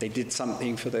well. They did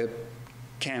something for the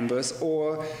canvas,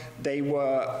 or they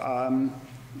were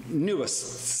newer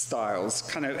styles,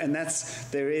 kind of. And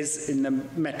there is in the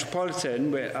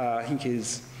Metropolitan, where I think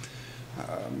his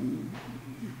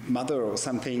mother or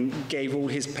something gave all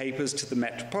his papers to the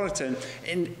Metropolitan.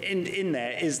 In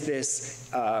there is this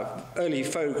early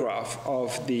photograph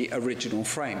of the original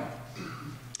frame.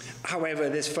 However,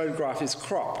 this photograph is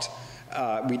cropped.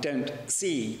 We don't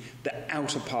see the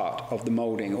outer part of the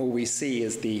molding. All we see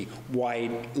is the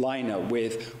wide liner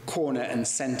with corner and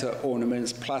center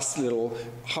ornaments, plus little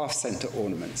half-center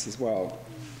ornaments as well.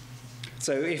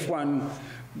 So if one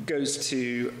goes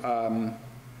to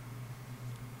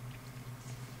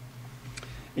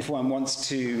if one wants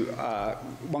to,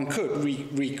 one could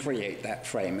recreate that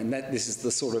frame, and this is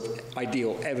the sort of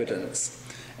ideal evidence.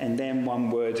 And then one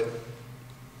would,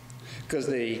 because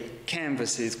the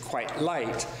canvas is quite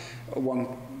light,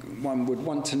 one would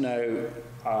want to know,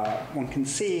 one can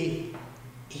see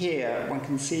here, one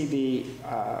can see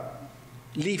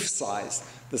leaf size,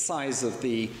 the size of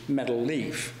the metal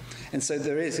leaf. And so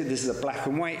this is a black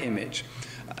and white image.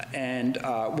 And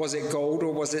was it gold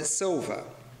or was it silver?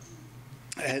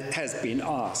 It has been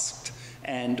asked.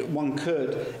 And one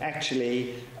could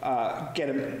actually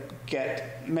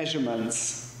get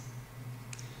measurements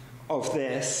of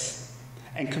this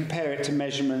and compare it to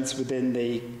measurements within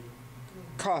the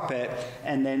carpet,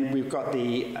 and then we've got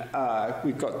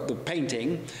the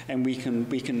painting, and we can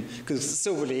because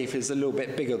silver leaf is a little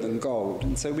bit bigger than gold,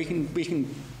 and so we can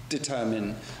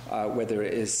determine whether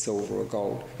it is silver or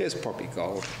gold. It's probably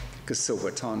gold because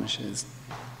silver tarnishes.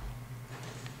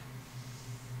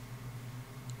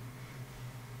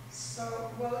 So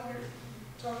while you're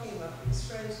talking about these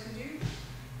frames, could you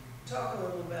talk a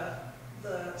little about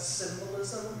the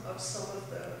symbolism of some of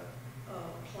the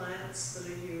plants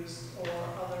that are used or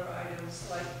other items?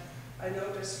 Like, I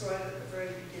noticed right at the very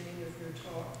beginning of your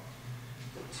talk,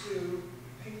 the two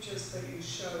pictures that you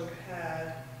showed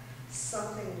had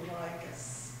something like a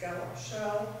scallop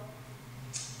shell.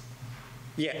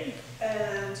 Yeah.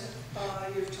 And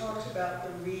you've talked about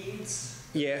the reeds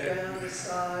down the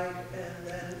side, and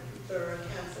then there are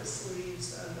acanthus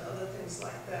leaves and other things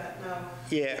like that. Now,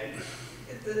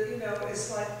 you know, it's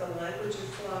like the language of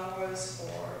flowers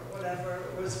or whatever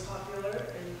was popular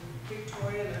in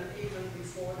Victorian and even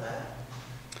before that.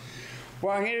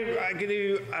 Well, I'm going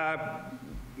to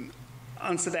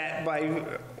answer that by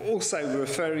also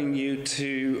referring you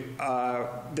to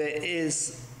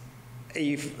this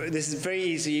is very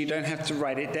easy, you don't have to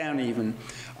write it down even.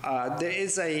 There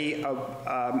is I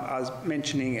was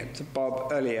mentioning it to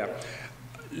Bob earlier.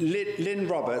 Lynn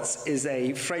Roberts is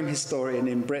a frame historian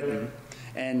in Britain,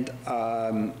 and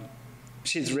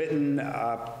she's written,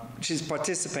 she's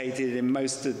participated in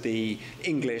most of the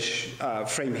English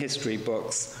frame history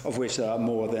books, of which there are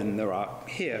more than there are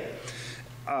here.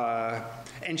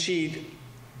 And she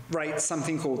writes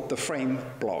something called the Frame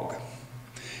Blog.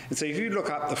 And so if you look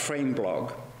up the Frame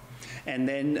Blog, and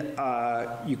then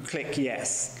you click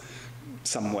yes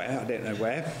somewhere, I don't know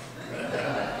where,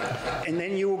 and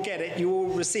then you will get it, you will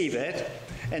receive it,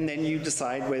 and then you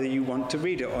decide whether you want to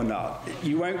read it or not.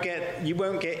 You won't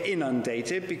get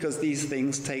inundated because these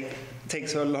things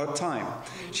takes her a lot of time.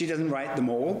 She doesn't write them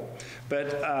all,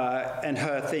 but and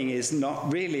her thing is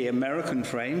not really American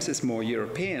frames, it's more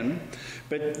European.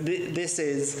 But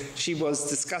she was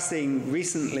discussing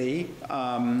recently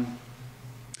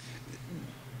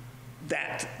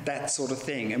that sort of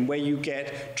thing, and where you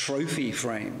get trophy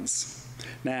frames.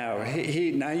 Now,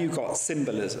 now you've got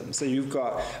symbolism. So you've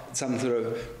got some sort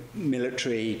of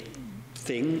military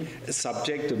thing, a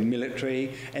subject of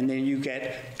military, and then you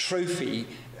get trophy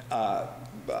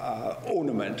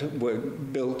ornament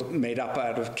made up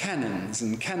out of cannons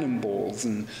and cannonballs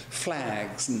and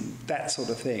flags and that sort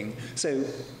of thing. So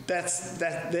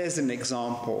there's an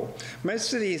example.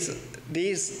 Most of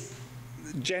these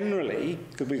generally,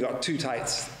 because we've got two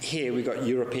types here, we've got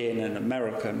European and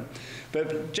American,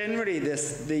 but generally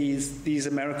these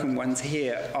American ones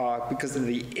here are, because of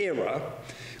the era,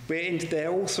 they're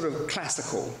all sort of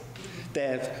classical.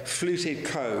 They're fluted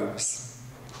coves,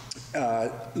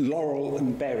 laurel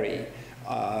and berry,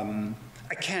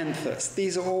 acanthus.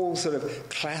 These are all sort of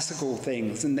classical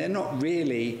things, and they're not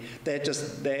really, they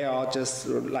are just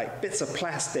sort of like bits of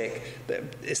plastic.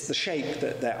 It's the shape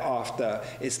that they're after.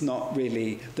 It's not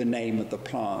really the name of the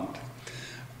plant.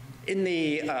 In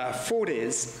the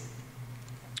 40s,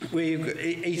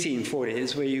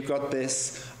 1840s, where you've got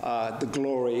this, the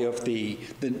glory of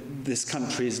this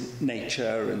country's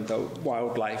nature and the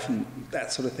wildlife and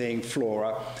that sort of thing,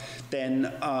 flora,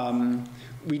 then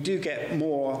we do get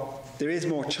more, there is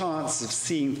more chance of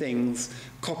seeing things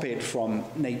copied from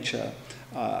nature.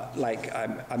 Like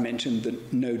I mentioned the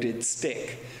noded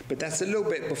stick, but that's a little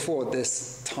bit before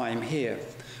this time here.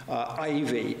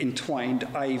 Ivy, entwined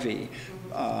ivy,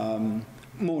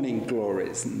 morning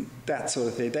glories and that sort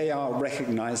of thing. They are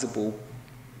recognizable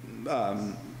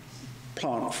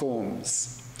plant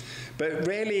forms. But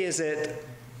rarely is it,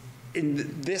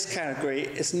 in this category,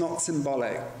 it's not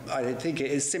symbolic. I think it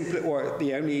is simply, or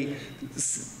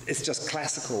it's just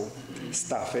classical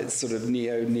stuff. It's sort of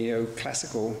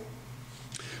neo-classical.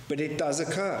 But it does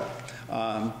occur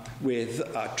with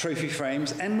trophy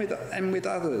frames and with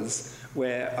others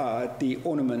where the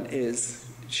ornament is,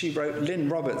 she wrote, Lynn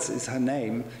Roberts is her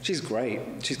name. She's great.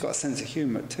 She's got a sense of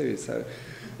humor too, so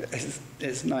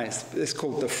it's nice. It's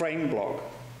called the Frame Blog.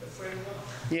 The Frame Blog?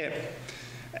 Yeah.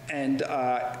 And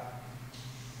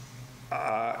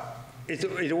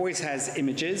it always has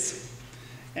images,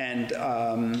 and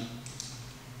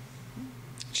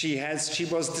she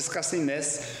was discussing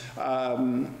this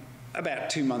about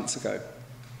 2 months ago.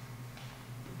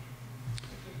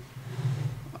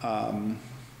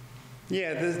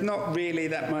 Yeah, there's not really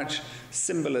that much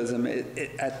symbolism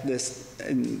at this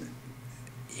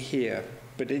here,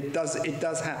 but it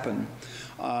does happen.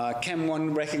 Can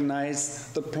one recognize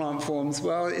the plant forms?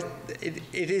 Well, it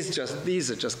is just,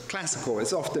 these are just classical.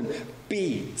 It's often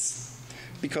beads,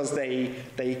 because they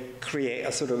create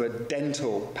a sort of a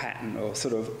dental pattern, or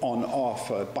sort of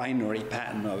on-off, a binary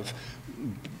pattern of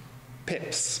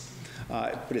pips.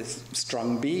 But it's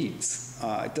strung beads.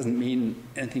 It doesn't mean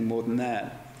anything more than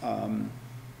that.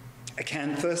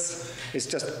 Acanthus is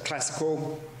just a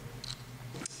classical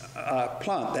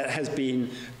plant that has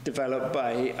been developed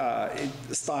by,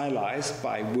 stylized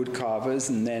by wood carvers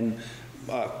and then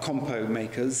compo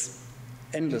makers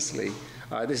endlessly.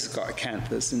 This has got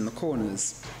acanthus in the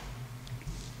corners.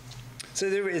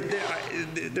 So there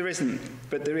isn't,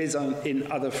 but there is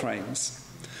in other frames.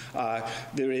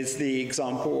 There is the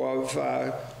example of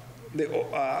the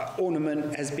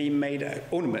ornament has been made out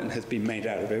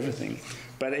of everything,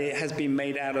 but it has been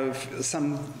made out of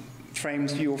some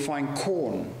frames. You'll find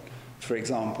corn, for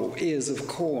example, ears of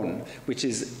corn, which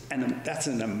is that's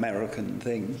an American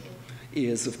thing,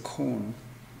 ears of corn.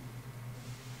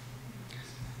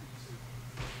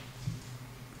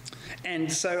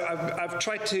 And so I've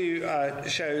tried to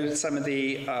show some of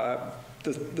the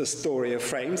story of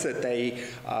frames, that they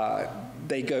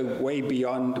go way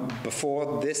beyond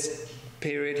before this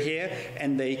period here,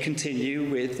 and they continue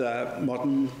with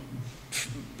modern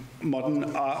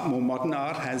art. More modern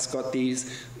art has got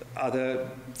these other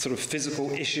sort of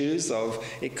physical issues of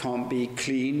it can't be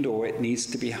cleaned or it needs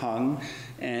to be hung,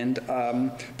 and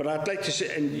but I'd like to show,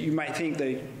 and you might think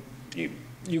that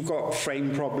you've got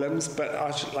frame problems, but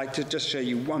I'd like to just show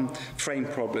you one frame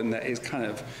problem that is kind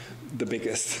of the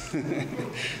biggest.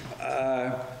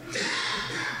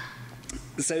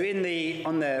 So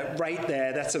on the right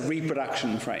there, that's a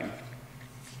reproduction frame.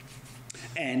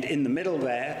 And in the middle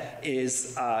there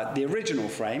is the original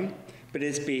frame, but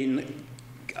it's been,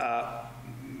 all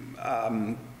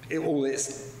the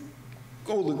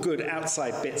good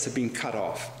outside bits have been cut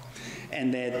off.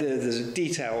 And there's a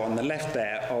detail on the left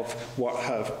there of what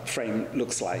her frame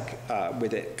looks like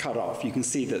with it cut off. You can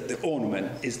see that the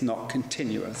ornament is not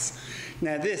continuous.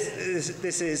 Now this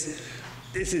is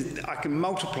I can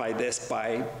multiply this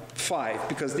by 5,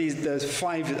 because there's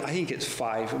 5. I think it's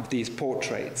 5 of these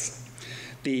portraits.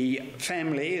 The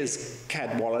family is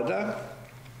Cadwallader.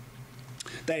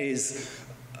 There is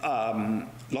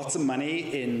lots of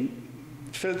money in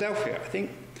Philadelphia, I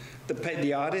think.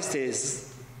 The artist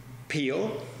is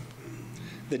Peel.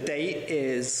 The date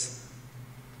is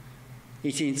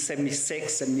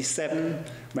 1876, 77,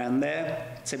 around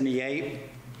there, 78.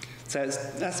 So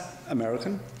that's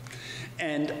American.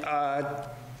 And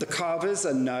the carvers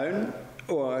are known,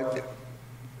 or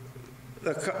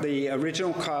the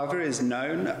original carver is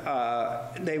known.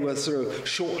 They were sort of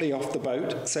shortly off the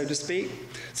boat, so to speak.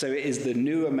 So it is the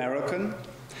new American.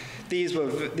 These were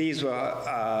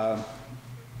a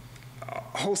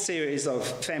whole series of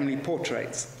family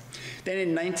portraits. Then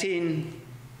in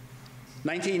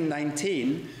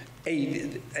 1919,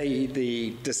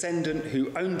 the descendant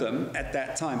who owned them at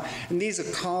that time, and these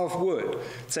are carved wood.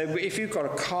 So if you've got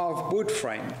a carved wood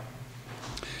frame,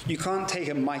 you can't take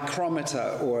a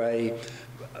micrometer or a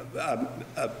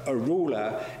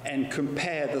ruler and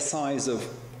compare the size of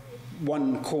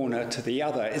one corner to the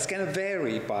other. It's going to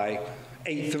vary by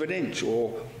 1/8 of an inch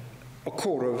or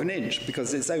 1/4 of an inch,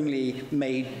 because it's only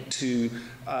made to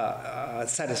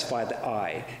satisfy the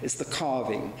eye. It's the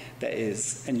carving that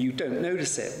is, and you don't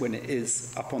notice it when it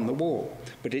is up on the wall,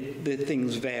 but the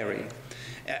things vary.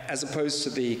 As opposed to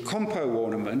the compo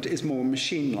ornament is more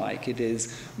machine-like. It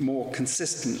is more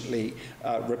consistently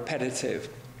repetitive.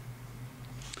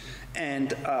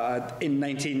 And in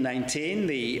 1919,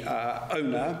 the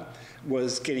owner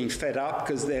was getting fed up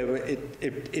because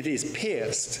it is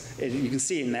pierced. You can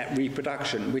see in that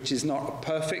reproduction, which is not a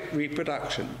perfect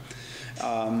reproduction.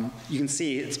 You can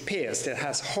see it's pierced. It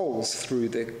has holes through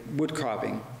the wood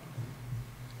carving.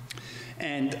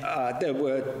 And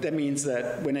that means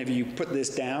that whenever you put this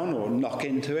down or knock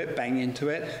into it, bang into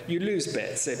it, you lose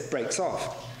bits. It breaks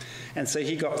off. And so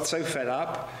he got so fed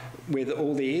up with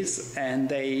all these,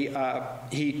 and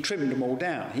he trimmed them all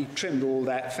down. He trimmed all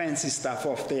that fancy stuff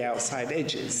off the outside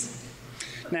edges.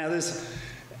 Now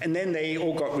and then they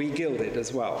all got regilded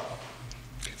as well.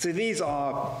 So these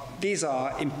are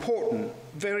important,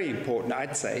 very important,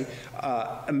 I'd say,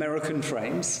 American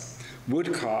frames,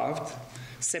 wood carved,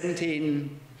 in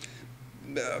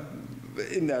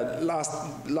the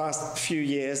last few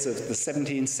years of the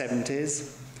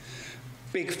 1770s.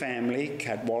 Big family,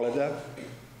 Cadwallader.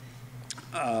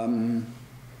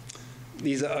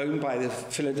 These are owned by the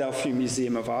Philadelphia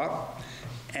Museum of Art,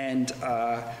 and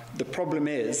the problem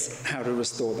is how to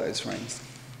restore those frames.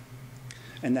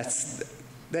 And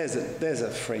there's a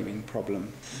framing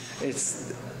problem.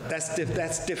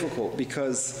 That's difficult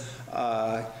because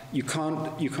you can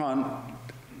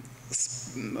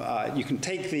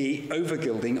take the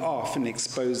over-gilding off and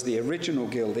expose the original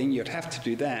gilding. You'd have to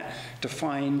do that to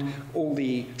find all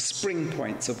the spring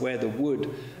points of where the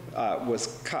wood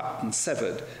was cut and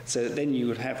severed. So then you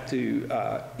would have to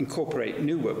incorporate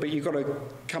new wood, but you've got to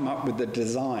come up with the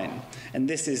design. And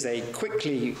this is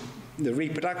the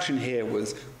reproduction here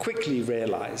was quickly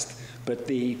realized, but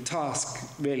the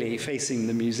task really facing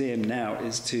the museum now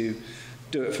is to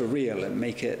do it for real and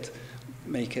make it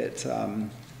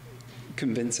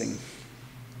convincing.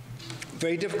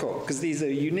 Very difficult because these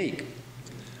are unique,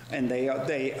 and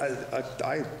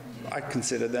I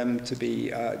consider them to be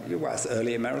well, it's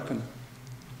early American.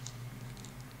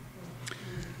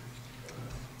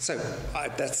 So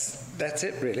that's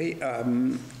it really.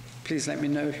 Please let me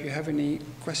know if you have any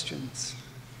questions.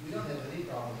 We don't have any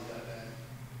problems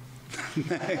with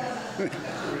that bad.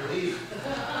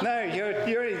 No,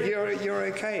 you're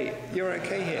okay. You're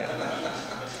okay here.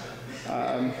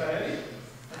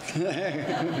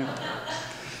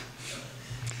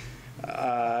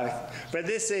 But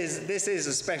this is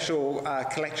a special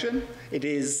collection. It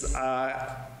is.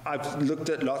 I've looked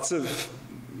at lots of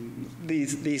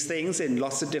these things in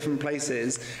lots of different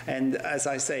places, and as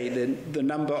I say, the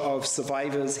number of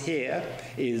survivors here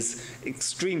is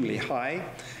extremely high,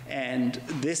 and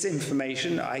this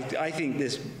information, I think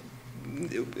this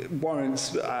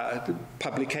warrants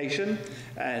publication,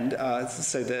 and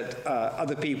so that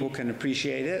other people can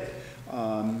appreciate it.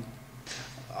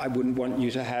 I wouldn't want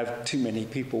you to have too many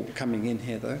people coming in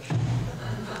here, though.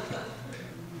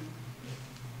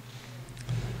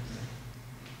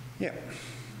 Yeah.